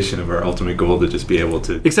manifestation of our ultimate goal to just be able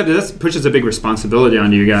to. Except this pushes a big responsibility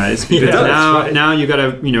onto you guys because Yeah, that's right. now you got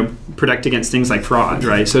to protect against things like fraud,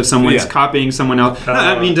 right? So if someone's Yeah. copying someone else,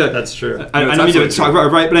 I mean to that's true. I No, don't mean to it's talk absolutely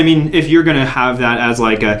about right, but I mean if you're going to have that as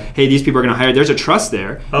like a hey, these people are going to hire, there's a trust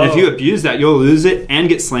there. And if Oh. you abuse that, you'll lose it and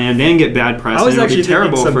get slammed and get bad press. I was and it'll actually be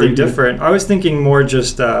terrible thinking for something different. I was thinking more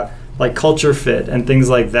just like culture fit and things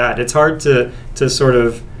like that. It's hard to sort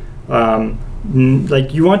of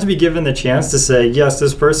like you want to be given the chance to say yes,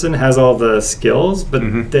 this person has all the skills,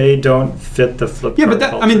 but they don't fit the Flipkart. Yeah, but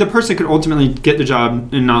that, I mean, the culture. person could ultimately get the job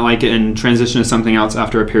and not like it and transition to something else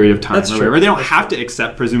after a period of time. That's or true. whatever. They don't That's have true. to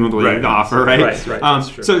accept, presumably, Right. the offer, right? Right, that's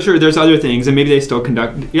true. So sure, there's other things, and maybe they still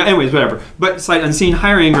conduct. Yeah, anyways, whatever. But sight unseen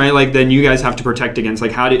hiring, right? Like then you guys have to protect against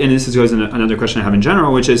like how do. And this goes into another question I have in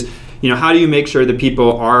general, which is how do you make sure the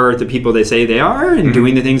people are the people they say they are and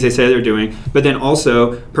doing the things they say they're doing, but then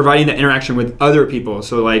also providing that interaction with other people.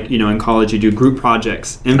 So like in college you do group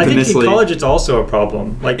projects. I think Infamously, in college it's also a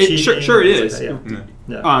problem. Like cheating, sure it things is. like that,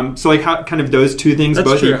 yeah. Yeah. So like how kind of those two things That's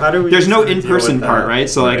both. true. How do we there's no sort of deal in-person with part, that? right?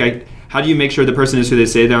 So Right. like how do you make sure the person is who they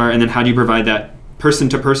say they are, and then how do you provide that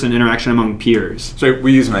person-to-person interaction among peers? So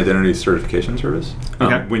we use an identity certification service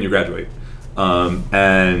Okay. when you graduate.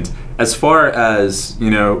 And as far as,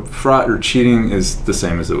 fraud or cheating is the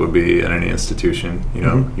same as it would be at any institution.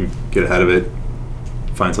 You get ahead of it,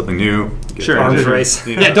 find something new. Get Sure. Arms ahead. race.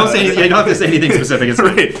 Yeah, don't say anything. You don't have to say anything specific. It's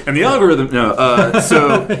Right, and the algorithm. No, and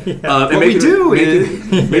What we making- do making,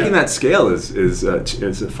 is- making that scale is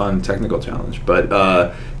a fun technical challenge. But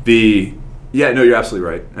you're absolutely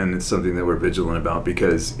right, and it's something that we're vigilant about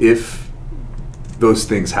because if those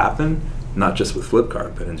things happen, not just with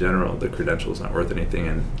Flipkart, but in general, the credential is not worth anything,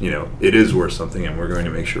 and it is worth something, and we're going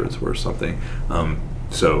to make sure it's worth something.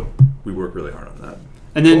 So we work really hard on that.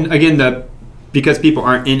 And then again, because people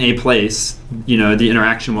aren't in a place, the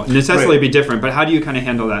interaction will necessarily Right. be different. But how do you kind of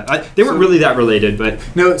handle that? They weren't So- really that related, but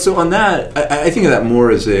No, so on that, I think of that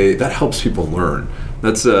more as that helps people learn.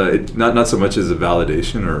 That's not so much as a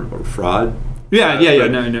validation or fraud. yeah,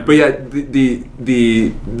 no. But yeah,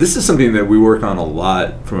 this is something that we work on a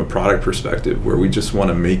lot from a product perspective, where we just want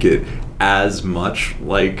to make it as much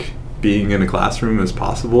like being in a classroom as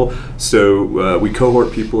possible. So we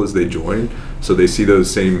cohort people as they join, so they see those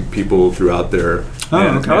same people throughout their. Oh,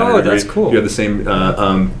 okay. Oh, that's cool. You have the same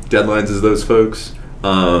deadlines as those folks.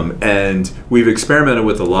 And we've experimented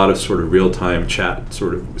with a lot of sort of real-time chat,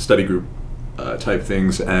 sort of study group type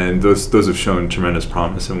things, and those have shown tremendous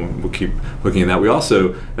promise, and we'll keep looking at that. We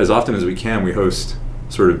also, as often as we can, we host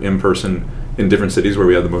sort of in-person in different cities where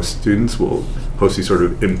we have the most students. We'll host these sort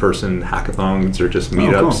of in-person hackathons or just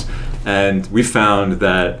meetups, and we found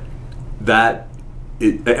that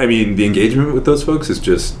the engagement with those folks is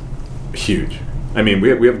just huge. I mean,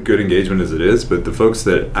 we have good engagement as it is, but the folks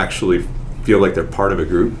that actually feel like they're part of a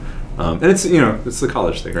group, and it's the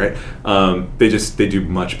college thing, right? They do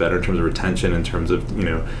much better in terms of retention, in terms of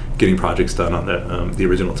getting projects done on the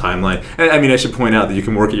original timeline. And I mean, I should point out that you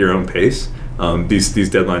can work at your own pace. These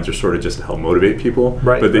deadlines are sort of just to help motivate people,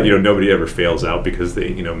 right, but nobody ever fails out because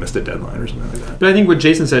they missed a deadline or something like that. But I think what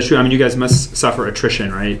Jason says is true. I mean, you guys must suffer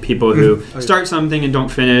attrition, right? People who start something and don't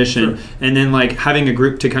finish, and then like having a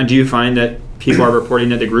group to kind of, do you find that people are reporting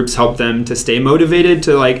that the groups help them to stay motivated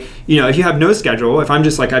to, like, if you have no schedule, if I'm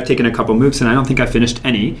just like, I've taken a couple MOOCs and I don't think I finished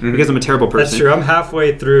any because I'm a terrible person. That's true. I'm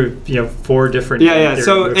halfway through 4 different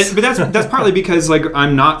So but that's partly because like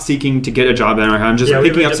I'm not seeking to get a job, and I'm just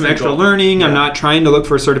picking up some extra learning. I'm not trying to look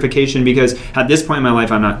for a certification because at this point in my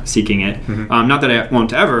life I'm not seeking it. Not that I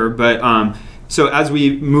won't ever, but so as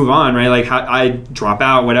we move on, right, like I drop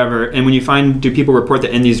out, whatever, and when you find, do people report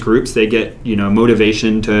that in these groups they get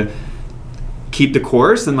motivation to keep the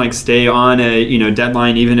course and like stay on a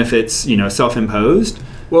deadline, even if it's self-imposed?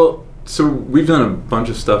 Well, so we've done a bunch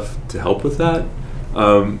of stuff to help with that.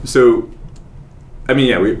 So I mean,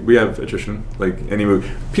 yeah, we have attrition like any MOOC.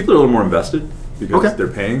 People are a little more invested because they're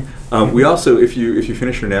paying. We also, if you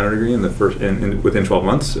finish your nano degree in the first within 12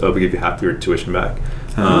 months, we give you half your tuition back.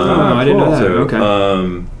 I didn't know that.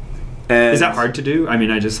 So, and is that hard to do? I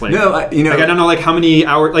mean, I just like no, I don't know, like how many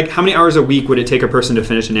hours a week would it take a person to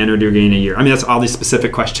finish a nano degree in a year? I mean, that's all these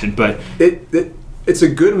specific question, but it's a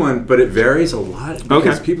good one, but it varies a lot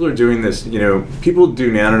because people are doing this. People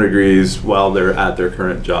do nano degrees while they're at their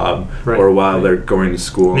current job or while they're going to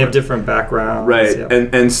school. And they have different backgrounds, right? Yeah.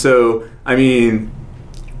 And so I mean,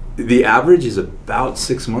 the average is about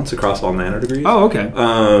 6 months across all nano degrees. Oh, okay.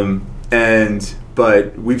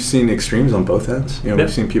 But we've seen extremes on both ends.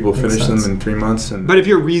 We've seen people finish them in 3 months. But if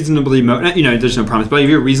you're reasonably, there's no promise. But if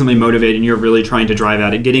you're reasonably motivated and you're really trying to drive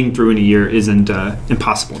at it, getting through in a year isn't an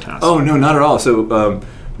impossible task. Oh no, not at all. So,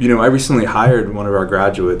 I recently hired one of our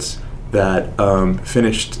graduates that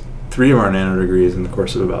finished 3 of our nano degrees in the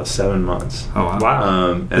course of about 7 months. Oh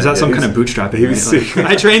wow! Is that some kind of bootstrapping? Right?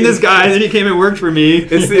 I trained this guy, and then he came and worked for me.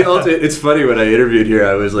 It's the ultimate. It's funny, when I interviewed here,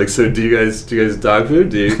 I was like, "So do you guys dog food?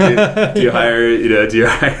 Do you hire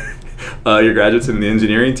your graduates in the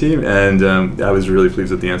engineering team?" And I was really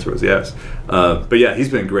pleased that the answer was yes. But yeah, he's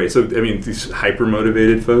been great. So I mean, these hyper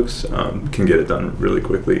motivated folks can get it done really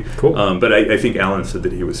quickly. Cool. But I think Alan said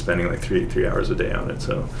that he was spending like 3 hours a day on it.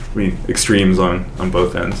 So I mean, extremes on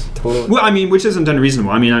both ends. Totally. Well, I mean, which isn't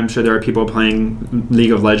unreasonable. I mean, I'm sure there are people playing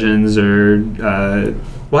League of Legends or.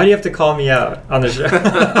 Why do you have to call me out on the show? I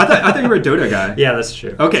thought you were a Dota guy. Yeah, that's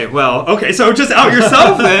true. Okay, so just out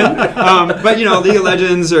yourself then. But League of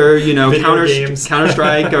Legends or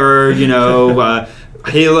Counter-Strike or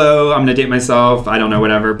Halo. I'm gonna date myself. I don't know,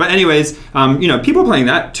 whatever. But anyways, people playing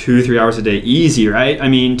that 2-3 hours a day, easy, right? I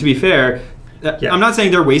mean, to be fair. I'm not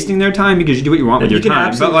saying they're wasting their time because you do what you want with your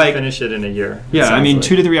time, but like finish it in a year. Yeah, I mean,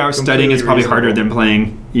 2 to 3 hours studying is probably harder than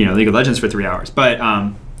playing League of Legends for 3 hours. But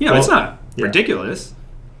it's not ridiculous.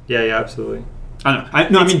 Yeah, absolutely. I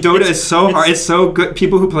mean, Dota is so hard. It's so good.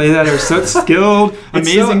 People who play that are so skilled,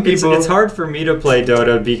 amazing people. It's hard for me to play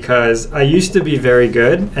Dota because I used to be very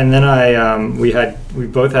good, and then we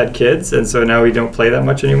both had kids, and so now we don't play that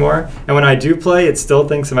much anymore. And when I do play, it still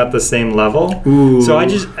thinks I'm at the same level. Ooh. So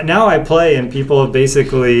now I play, and people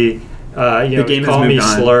basically call me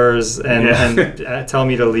slurs and tell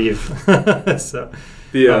me to leave. So.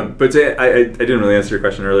 But I didn't really answer your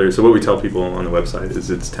question earlier. So what we tell people on the website is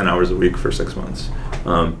it's 10 hours a week for 6 months.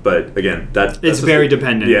 But again, that's very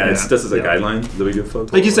dependent. Yeah, it's just as a guideline that we give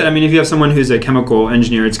folks. Like you said, I mean, if you have someone who's a chemical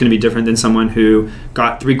engineer, it's going to be different than someone who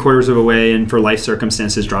got 3/4 of a way and for life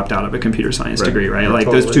circumstances dropped out of a computer science degree, right?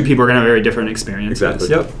 Like those two people are going to have very different experiences. Exactly.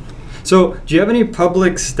 Yep. So, do you have any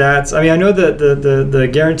public stats? I mean, I know that the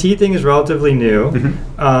guarantee thing is relatively new,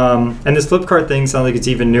 and this Flipkart thing sounds like it's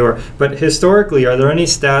even newer. But historically, are there any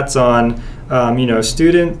stats on,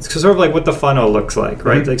 students, sort of like what the funnel looks like,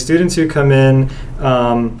 right? Like students who come in,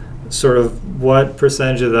 sort of what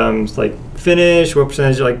percentage of them like finish, what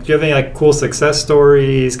percentage, like, do you have any like cool success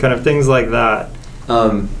stories, kind of things like that?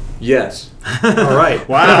 Yes. All right.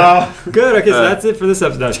 Wow. Good. Okay, so that's it for this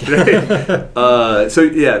episode. So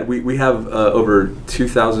yeah, we have over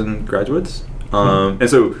 2,000 graduates. And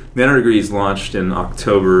so Nano Degrees launched in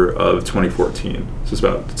October of 2014. So it's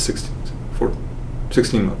about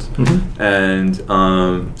 16 months. And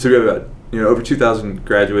so we have about over 2,000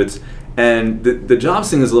 graduates. And the jobs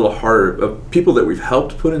thing is a little harder. Of people that we've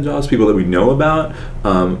helped put in jobs, people that we know about,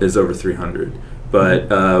 is over 300.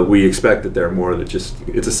 But we expect that there are more that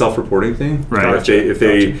it's a self-reporting thing. Right. If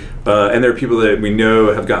they and there are people that we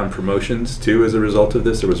know have gotten promotions too as a result of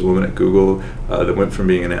this. There was a woman at Google that went from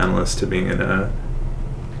being an analyst to being an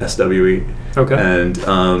SWE. Okay. And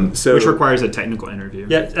so which requires a technical interview.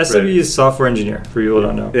 Yeah, SWE is software engineer, for people who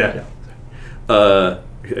don't know. Yeah.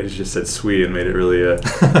 I just said SWE and made it really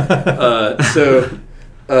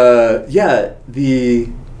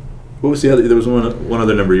what was the other? There was one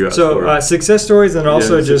other number you asked for. So success stories, and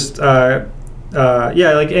also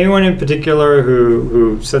like anyone in particular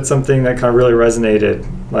who said something that kind of really resonated.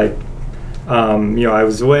 Like, I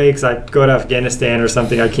was away because I'd go to Afghanistan or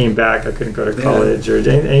something. I came back. I couldn't go to college. Or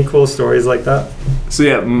any cool stories like that?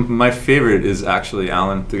 So my favorite is actually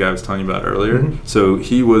Alan, the guy I was telling you about earlier. So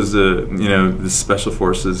he was the special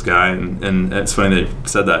forces guy, and it's funny that you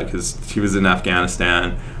said that because he was in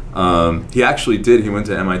Afghanistan. He went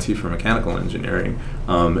to MIT for mechanical engineering,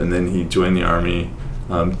 and then he joined the Army,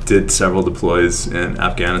 did several deploys in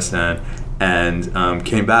Afghanistan, and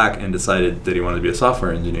came back and decided that he wanted to be a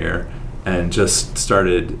software engineer, and just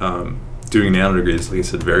started doing Nano Degrees, like I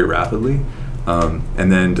said, very rapidly,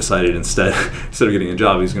 and then decided instead of getting a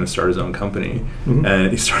job, he's going to start his own company.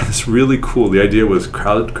 And he started this really cool, the idea was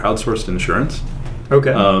crowdsourced insurance.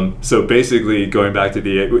 Okay. So basically, going back to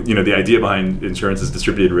the idea behind insurance is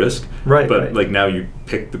distributed risk. Right. But like now you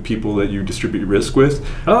pick the people that you distribute risk with.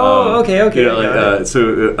 Oh, okay.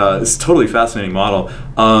 So it's a totally fascinating model.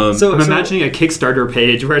 So I'm imagining a Kickstarter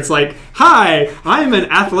page where it's like, "Hi, I'm an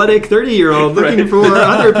athletic 30-year-old looking for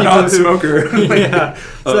other people." Non-smoker. Yeah.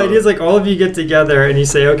 So the idea is like all of you get together and you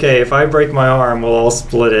say, "Okay, if I break my arm, we'll all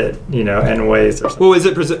split it, in ways." Or something. Well, is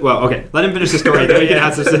it? Okay. Let him finish the story. Then we can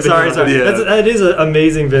ask specific. Sorry. Yeah. That is an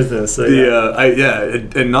amazing business. So,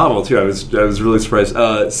 and novel too. I was really surprised.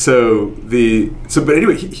 But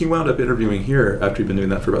anyway, he wound up interviewing here after he'd been doing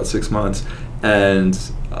that for about 6 months, and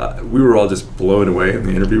we were all just blown away in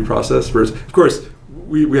the interview process. First, of course,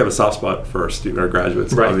 we have a soft spot for our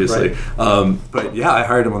graduates, obviously. Right. But yeah, I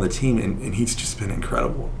hired him on the team, and he's just been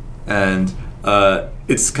incredible. And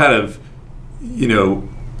it's kind of,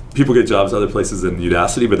 people get jobs other places than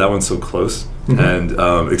Udacity, but that one's so close. And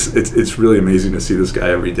it's really amazing to see this guy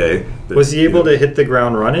every day. Was he able to hit the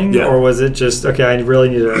ground running, Yeah. or was it just I really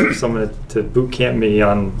need someone to boot camp me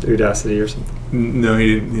on Udacity or something? No,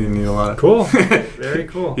 he didn't need a lot. Cool, very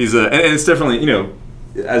cool. He's and it's definitely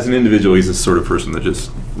as an individual, he's the sort of person that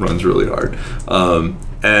just runs really hard.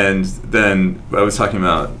 And then I was talking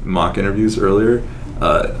about mock interviews earlier.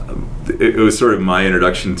 It was sort of my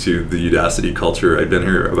introduction to the Udacity culture. I'd been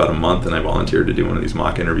here about a month, and I volunteered to do one of these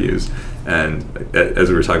mock interviews. And as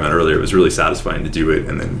we were talking about earlier, it was really satisfying to do it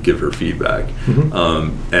and then give her feedback.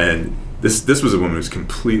 And this was a woman who's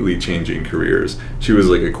completely changing careers. She was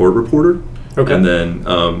like a court reporter. Okay. And then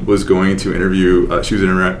was going to interview. She was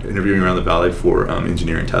interviewing around the valley for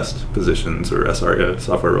engineering test positions or SRE,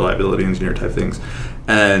 software reliability engineer type things.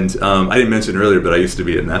 And I didn't mention earlier, but I used to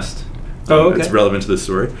be at Nest. It's relevant to this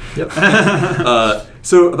story. Yep.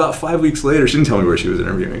 So about 5 weeks later, she didn't tell me where she was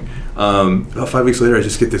interviewing. About 5 weeks later, I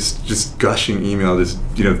just get this just gushing email, just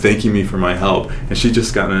thanking me for my help, and she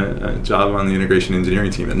just got a job on the integration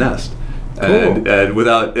engineering team at Nest. Cool.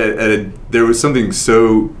 And there was something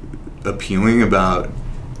so appealing about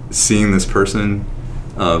seeing this person,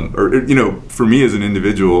 for me as an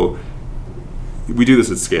individual, we do this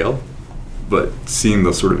at scale, but seeing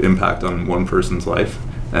the sort of impact on one person's life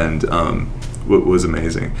and was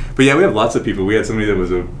amazing. But yeah, we have lots of people. We had somebody that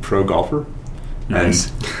was a pro golfer. Nice.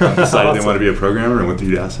 And decided they wanted to be a programmer and went to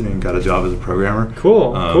Udacity and got a job as a programmer.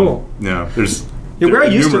 Cool. Where I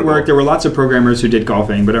used to work, there were lots of programmers who did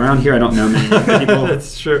golfing, but around here I don't know many people.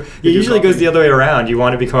 That's true. It usually goes the other way around. You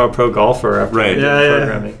want to become a pro golfer after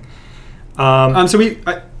programming.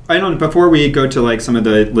 I don't. Before we go to some of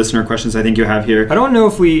the listener questions, I think you have here. I don't know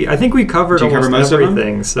if I think we covered almost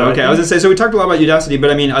everything. So okay, I was gonna say. So we talked a lot about Udacity,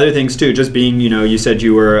 but I mean other things too. Just being, you said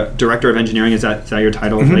you were director of engineering. Is that your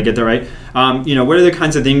title? Did I get that right? What are the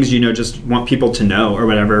kinds of things just want people to know or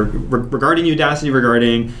whatever regarding Udacity?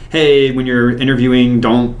 Regarding, hey, when you're interviewing,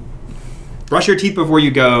 don't brush your teeth before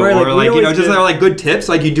you go, right, or just good tips.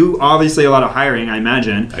 You do obviously a lot of hiring, I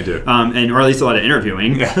imagine. I do, or at least a lot of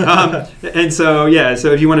interviewing. And so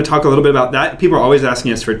if you want to talk a little bit about that, people are always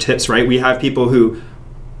asking us for tips, right? We have people who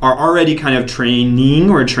are already kind of training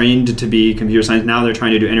or trained to be computer science. Now they're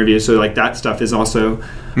trying to do interviews. So like that stuff is also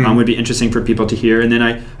would be interesting for people to hear. And then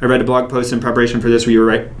I read a blog post in preparation for this where you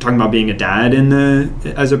were talking about being a dad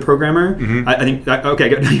as a programmer. I think okay,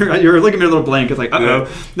 you're looking at me a little blank. It's like no.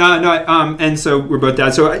 And so we're both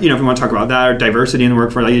dads. So if we want to talk about that or diversity in the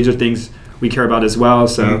workforce, like these are things we care about as well.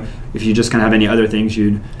 So if you just kind of have any other things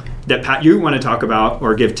that Pat, you want to talk about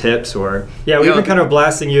or give tips or... Yeah, we've been kind of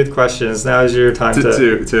blasting you with questions. Now is your time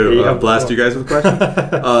to blast you guys with questions.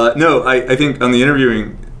 No, I think on the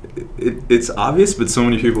interviewing, it's obvious, but so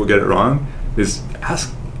many people get it wrong, is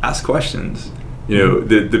ask questions.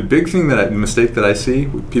 The big thing the mistake that I see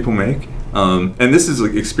people make, and this is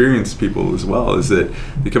like experienced people as well, is that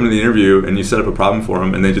they come to the interview and you set up a problem for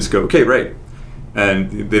them and they just go, okay, right.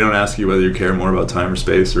 And they don't ask you whether you care more about time or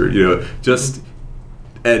space or, just...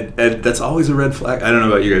 And that's always a red flag. I don't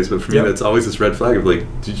know about you guys, but for me, that's always this red flag of like,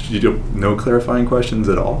 you don't no clarifying questions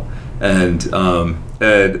at all. And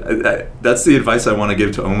that's the advice I want to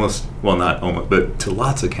give to not almost, but to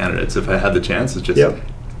lots of candidates. If I had the chance, is just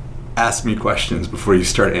ask me questions before you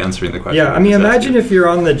start answering the questions. Yeah, I mean, imagine if you're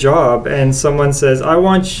on the job and someone says, I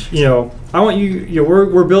want you,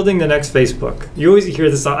 we're building the next Facebook. You always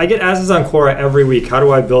hear this. I get asked this on Quora every week. How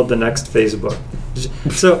do I build the next Facebook?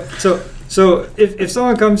 So if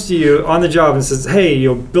someone comes to you on the job and says, "Hey,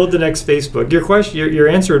 you'll build the next Facebook," your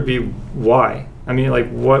answer would be why? I mean, like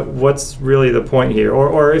what's really the point here?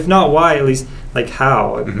 Or if not why, at least like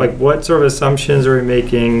how? Mm-hmm. Like what sort of assumptions are we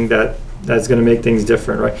making that's going to make things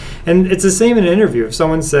different, right? And it's the same in an interview. If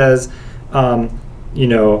someone says, do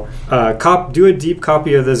a deep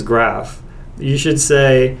copy of this graph, you should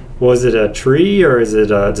say, was it a tree or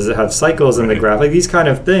does it have cycles in the graph? Like these kind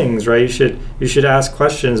of things, right? You should ask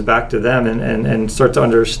questions back to them and start to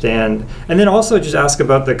understand, and then also just ask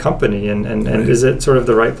about the company and is it sort of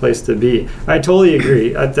the right place to be? I totally agree.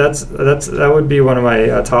 That would be one of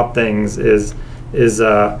my top things is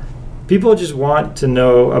people just want to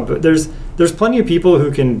know about, there's plenty of people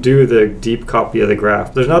who can do the deep copy of the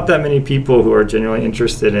graph. There's not that many people who are genuinely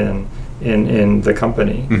interested in the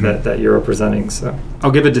company that you're representing. So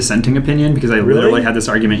I'll give a dissenting opinion because I literally had this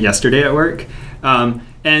argument yesterday at work.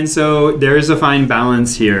 And so there is a fine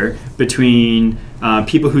balance here between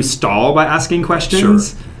people who stall by asking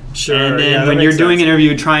questions. Sure. And then when you're doing an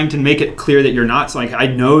interview, trying to make it clear that you're not, so like, I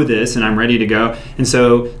know this and I'm ready to go. And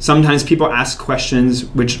so sometimes people ask questions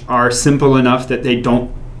which are simple enough that they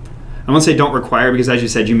don't, I won't say don't require, because as you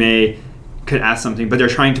said, could ask something, but they're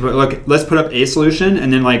trying to let's put up a solution,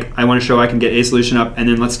 and then like I want to show I can get a solution up, and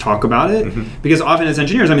then let's talk about it. Because often as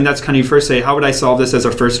engineers, I mean, that's kind of, you first say, how would I solve this as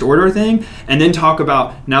a first order thing, and then talk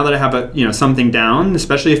about, now that I have something down,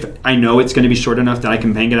 especially if I know it's going to be short enough that I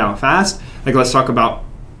can bang it out fast, like let's talk about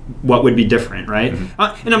what would be different, right?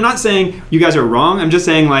 And I'm not saying you guys are wrong. I'm just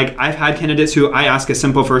saying, like, I've had candidates who I ask a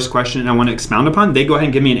simple first question and I want to expound upon. They go ahead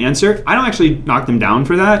and give me an answer. I don't actually knock them down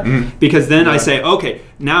for that, because then I say, okay,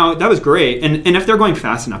 now that was great. And if they're going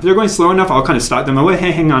fast enough, if they're going slow enough, I'll kind of stop them. Oh,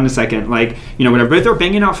 hey, hang on a second, like, whatever. But if they're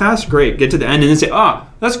banging out fast, great. Get to the end and then say,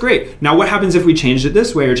 that's great. Now what happens if we changed it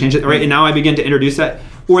this way or change it, right? And now I begin to introduce that.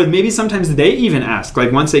 Or maybe sometimes they even ask,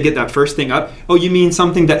 like once they get that first thing up, oh, you mean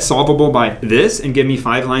something that's solvable by this, and give me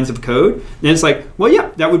 5 lines of code? And it's like, well,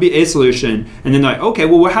 yeah, that would be a solution. And then they're like, okay,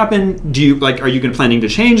 well, what happened? Are you planning to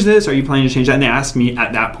change this? Are you planning to change that? And they ask me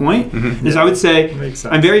at that point. And so I would say,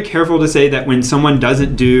 I'm very careful to say that when someone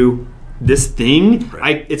doesn't do this thing,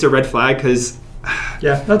 it's a red flag, because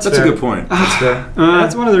that's a good point. That's fair.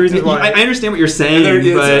 That's one of the reasons why I understand what you're saying,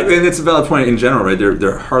 and it's a valid point in general, right?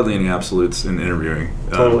 There are hardly any absolutes in interviewing.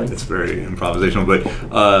 Totally, it's very improvisational.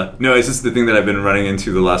 But no, it's just the thing that I've been running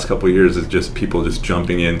into the last couple of years is just people just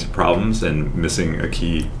jumping into problems and missing a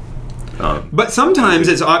key. But sometimes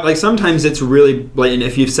it's really blatant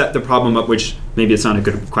if you've set the problem up, which maybe it's not a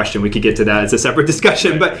good question. We could get to that. It's a separate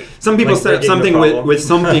discussion. But some people set up something with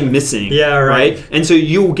something missing. Right? And so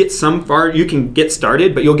you'll get you can get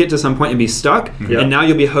started, but you'll get to some point and be stuck. And now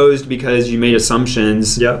you'll be hosed because you made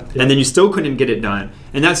assumptions. And then you still couldn't get it done.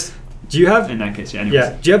 And that's... Do you have, in that case, do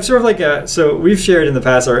you have sort of like so we've shared in the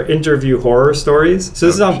past our interview horror stories. So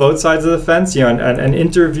this is on both sides of the fence, an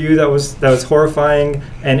interview that was horrifying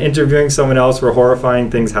and interviewing someone else where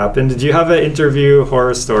horrifying things happened. Did you have an interview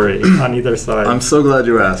horror story on either side? I'm so glad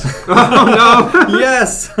you asked. Oh, no.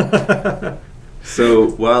 Yes. So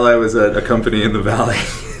while I was at a company in the Valley,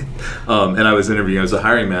 and I was interviewing, I was a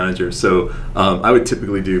hiring manager, so I would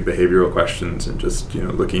typically do behavioral questions and just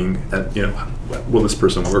looking at will this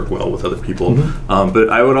person work well with other people, but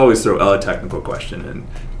I would always throw a technical question in.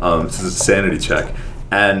 This is a sanity check,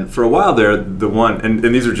 and for a while there, the one and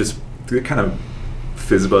these are just kind of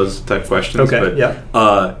FizzBuzz type questions. Okay, but, yeah.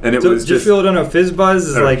 And it So was just people don't know, FizzBuzz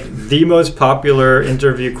is like the most popular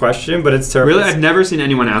interview question, but it's terrible. Really, I've never seen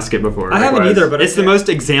anyone ask it before. I haven't either, but it's the most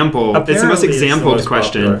example. It's the most apparently exampled most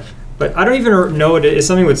question. popular. But I don't even know what it is.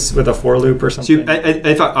 Something with a for loop or So something.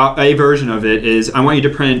 I thought a version of it is I want you to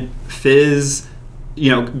print fizz,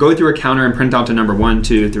 go through a counter and print out to number 1,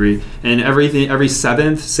 2, 3, and every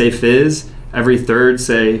seventh say fizz, every third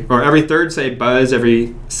say buzz,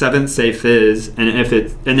 every seventh say fizz, and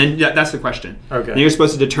then that's the question. Okay. And you're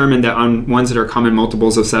supposed to determine that on ones that are common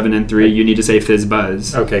multiples of 7 and 3, you need to say fizz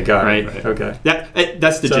buzz. Okay, got Right. it. Okay.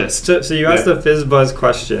 That's the gist. So you asked the FizzBuzz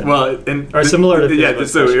question. Well, and Or similar to yeah. FizzBuzz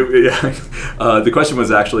So question. the question was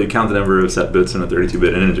actually count the number of set bits in a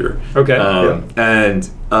 32-bit integer. Okay,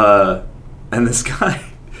 And this guy,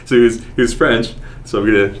 so he was French. So I'm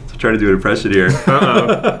gonna try to do an impression here.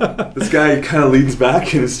 This guy kind of leans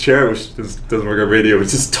back in his chair, which doesn't work on radio.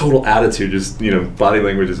 It's just total attitude, just body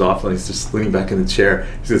language is off, and he's just leaning back in the chair.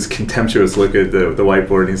 He's this contemptuous look at the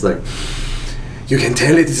whiteboard, and he's like, "You can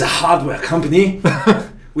tell it is a hardware company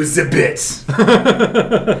with the bits."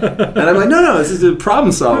 And I'm like, no, this is a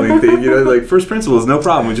problem solving thing. Like first principles, no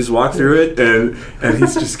problem. We just walk through it, and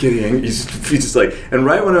he's just getting angry. He's just like, and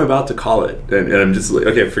right when I'm about to call it, and I'm just like,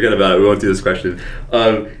 okay, forget about it. We won't do this question.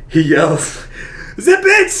 He yells, "The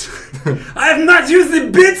bits! I have not used the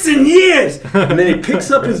bits in years!" And then he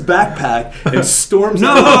picks up his backpack and storms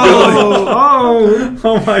out of the building.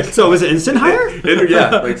 Oh my God. So was it instant hire?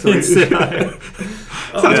 Instant hire.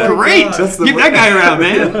 Sounds my great. God. Keep that guy around,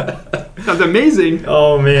 man. Sounds amazing.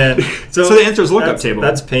 Oh man. So the answer is lookup that's- table.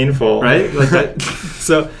 That's painful. Right? Like that.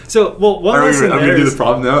 Well, one lesson I'm there gonna do is, the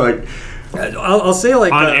problem now. Like, I'll say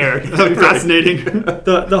like On air. Fascinating.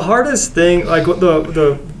 the hardest thing, like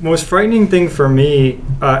the most frightening thing for me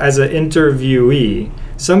as an interviewee,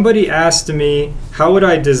 somebody asked me, how would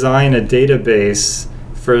I design a database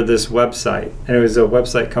for this website? And it was a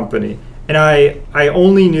website company. And I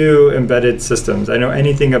only knew embedded systems. I know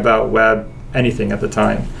anything about web, anything at the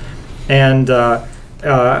time. And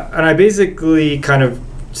I basically kind of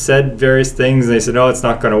said various things, and they said, "Oh, it's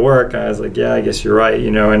not going to work." And I was like, "Yeah, I guess you're right."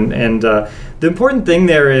 And the important thing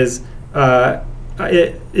there is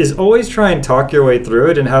always try and talk your way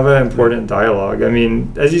through it and have an important dialogue. I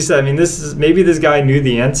mean, as you said, maybe this guy knew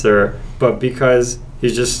the answer, but because he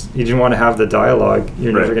didn't want to have the dialogue,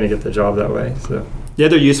 you're never going to get the job that way. So. The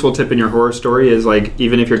other useful tip in your horror story is like,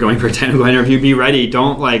 even if you're going for a technical interview, be ready.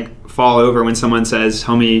 Don't like fall over when someone says,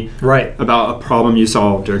 "Tell me about a problem you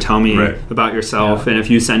solved," or "Tell me about yourself in a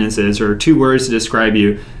few sentences," or 2 words to describe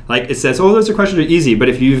you. Like it says, "Oh, those are questions are easy," but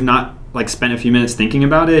if you've not like spent a few minutes thinking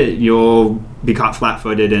about it, you'll be caught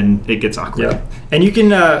flat-footed and it gets awkward. Yeah, and you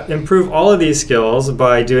can improve all of these skills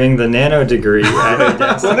by doing the nano degree at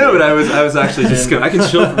Udacity. well, no, but I was actually just I can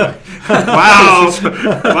show.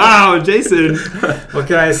 Wow, Jason. What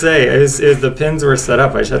can I say? Is the pins were set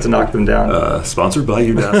up? I just had to knock them down. Sponsored by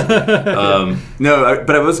Udacity.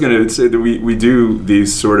 But I was going to say that we do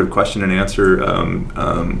these sort of question and answer.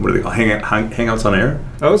 What do they call hangouts on air?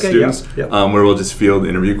 Okay, students, yeah. where we'll just field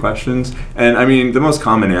interview questions. And I mean, the most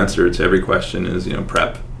common answer to every question is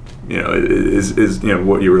prep. Is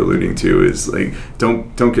what you were alluding to is like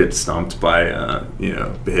don't get stumped by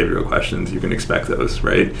behavioral questions. You can expect those,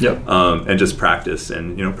 right? Yep. And just practice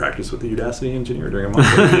practice with the Udacity engineer during a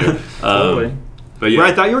mock interview. Totally. But yeah. Where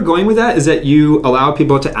I thought you were going with that is that you allow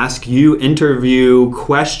people to ask you interview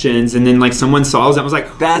questions, and then like someone solves it. I was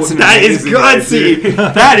like, that is gutsy.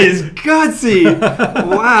 That is gutsy.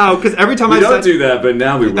 Wow. Because every time we don't do that, but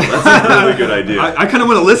now we will. That's a really good idea. I kind of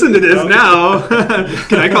want to listen to this now.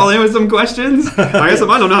 Can I call in with some questions? I guess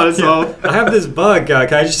I don't know how to solve. I have this bug. Can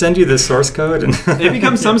I just send you the source code? And it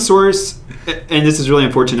becomes some source, and this is really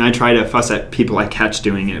unfortunate. I try to fuss at people I catch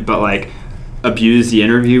doing it, but like abuse the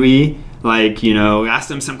interviewee. Like, ask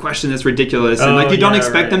them some question that's ridiculous, and like you don't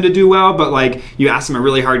expect them to do well, but like you ask them a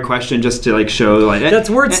really hard question just to like show like that's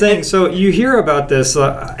worth saying. So you hear about this,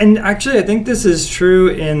 and actually I think this is true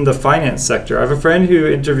in the finance sector. I have a friend who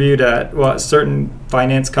interviewed at a certain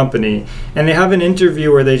finance company, and they have an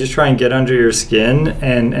interview where they just try and get under your skin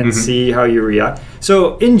and see how you react.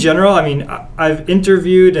 So in general, I mean, I've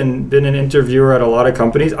interviewed and been an interviewer at a lot of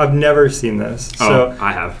companies. I've never seen this. So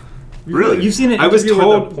I have. Really? You've seen an interview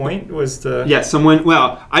where the point was to... Yeah,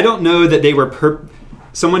 I don't know that they were...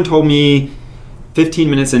 Someone told me 15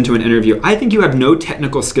 minutes into an interview, I think you have no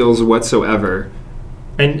technical skills whatsoever.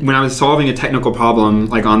 And when I was solving a technical problem,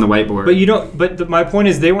 like on the whiteboard. But you don't... But my point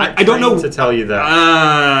is they weren't I don't know to tell you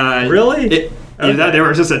that. Really? Either that, they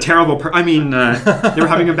were just a terrible. They were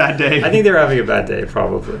having a bad day. I think they were having a bad day,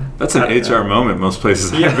 probably. That's an HR moment most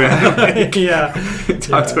places I've Yeah. been. Like, Yeah.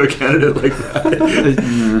 talk to a candidate like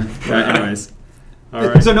that. Anyways. All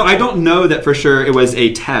right. So no, I don't know that for sure it was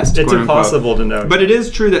a test. It's quote unquote. impossible to know. But it is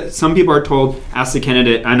true that some people are told, ask the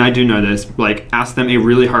candidate, and I do know this, like ask them a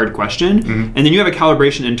really hard question, and then you have a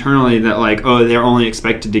calibration internally that like, oh, they're only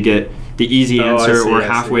expected to get the easy answer or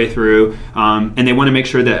halfway through, and they want to make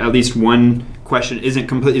sure that at least one question isn't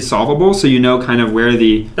completely solvable, so you know kind of where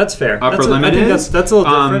the that's fair. upper limit I think is. That's a little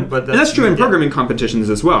different, but and that's true in programming competitions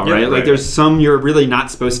as well, Yeah, right? Like right. there's some you're really not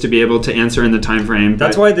supposed to be able to answer in the time frame.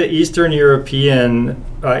 That's why the Eastern European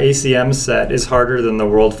ACM set is harder than the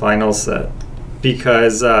World Finals set,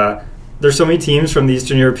 because there's so many teams from the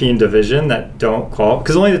Eastern European division that don't qualify,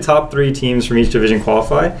 because only the top 3 teams from each division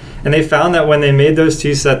qualify, and they found that when they made those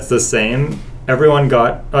 2 sets the same, everyone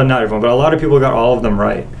got, not everyone, but a lot of people got all of them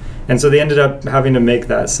right. And so they ended up having to make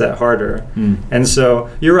that set harder. And so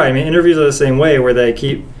you're right. I mean, interviews are the same way, where they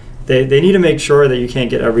need to make sure that you can't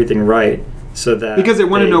get everything right, so that because they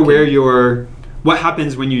want to know where what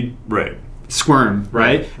happens when you Right. squirm,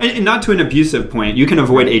 right? And not to an abusive point. You can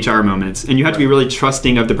avoid HR moments, and you have to be really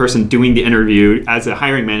trusting of the person doing the interview as a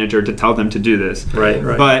hiring manager to tell them to do this. Right.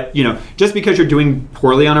 But just because you're doing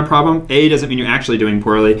poorly on a problem, A, doesn't mean you're actually doing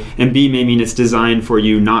poorly, and B, may mean it's designed for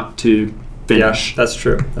you not to finish. Yeah, that's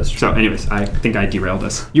true. So, anyways, I think I derailed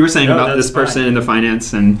us. You were saying No, about that's this person fine. in the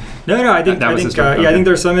finance, and No. I think I think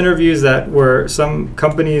there's some interviews that were some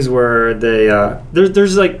companies where they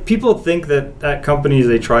there's like people think that at companies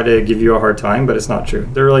they try to give you a hard time, but it's not true.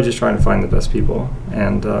 They're really just trying to find the best people,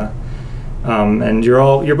 and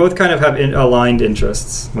you're both kind of have aligned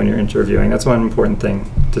interests when you're interviewing. That's one important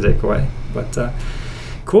thing to take away. But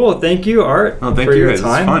cool. Thank you, Art. Oh, thank for you your guys.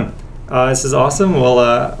 time. It's fun. This is awesome. Well,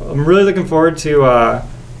 I'm really looking forward to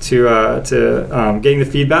getting the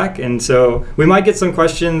feedback, and so we might get some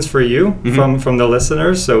questions for you from the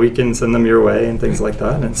listeners, so we can send them your way and things like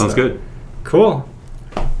that. And Sounds good. Cool.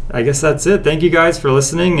 I guess that's it. Thank you guys for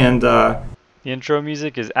listening. And the intro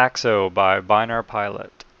music is Axo by Binar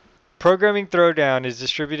Pilot. Programming Throwdown is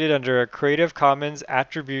distributed under a Creative Commons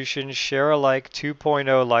Attribution Share Alike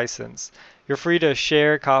 2.0 license. You're free to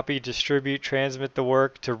share, copy, distribute, transmit the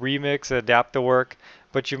work, to remix, adapt the work,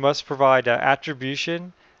 but you must provide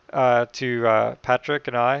attribution to Patrick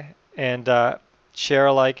and I, and share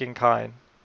alike in kind.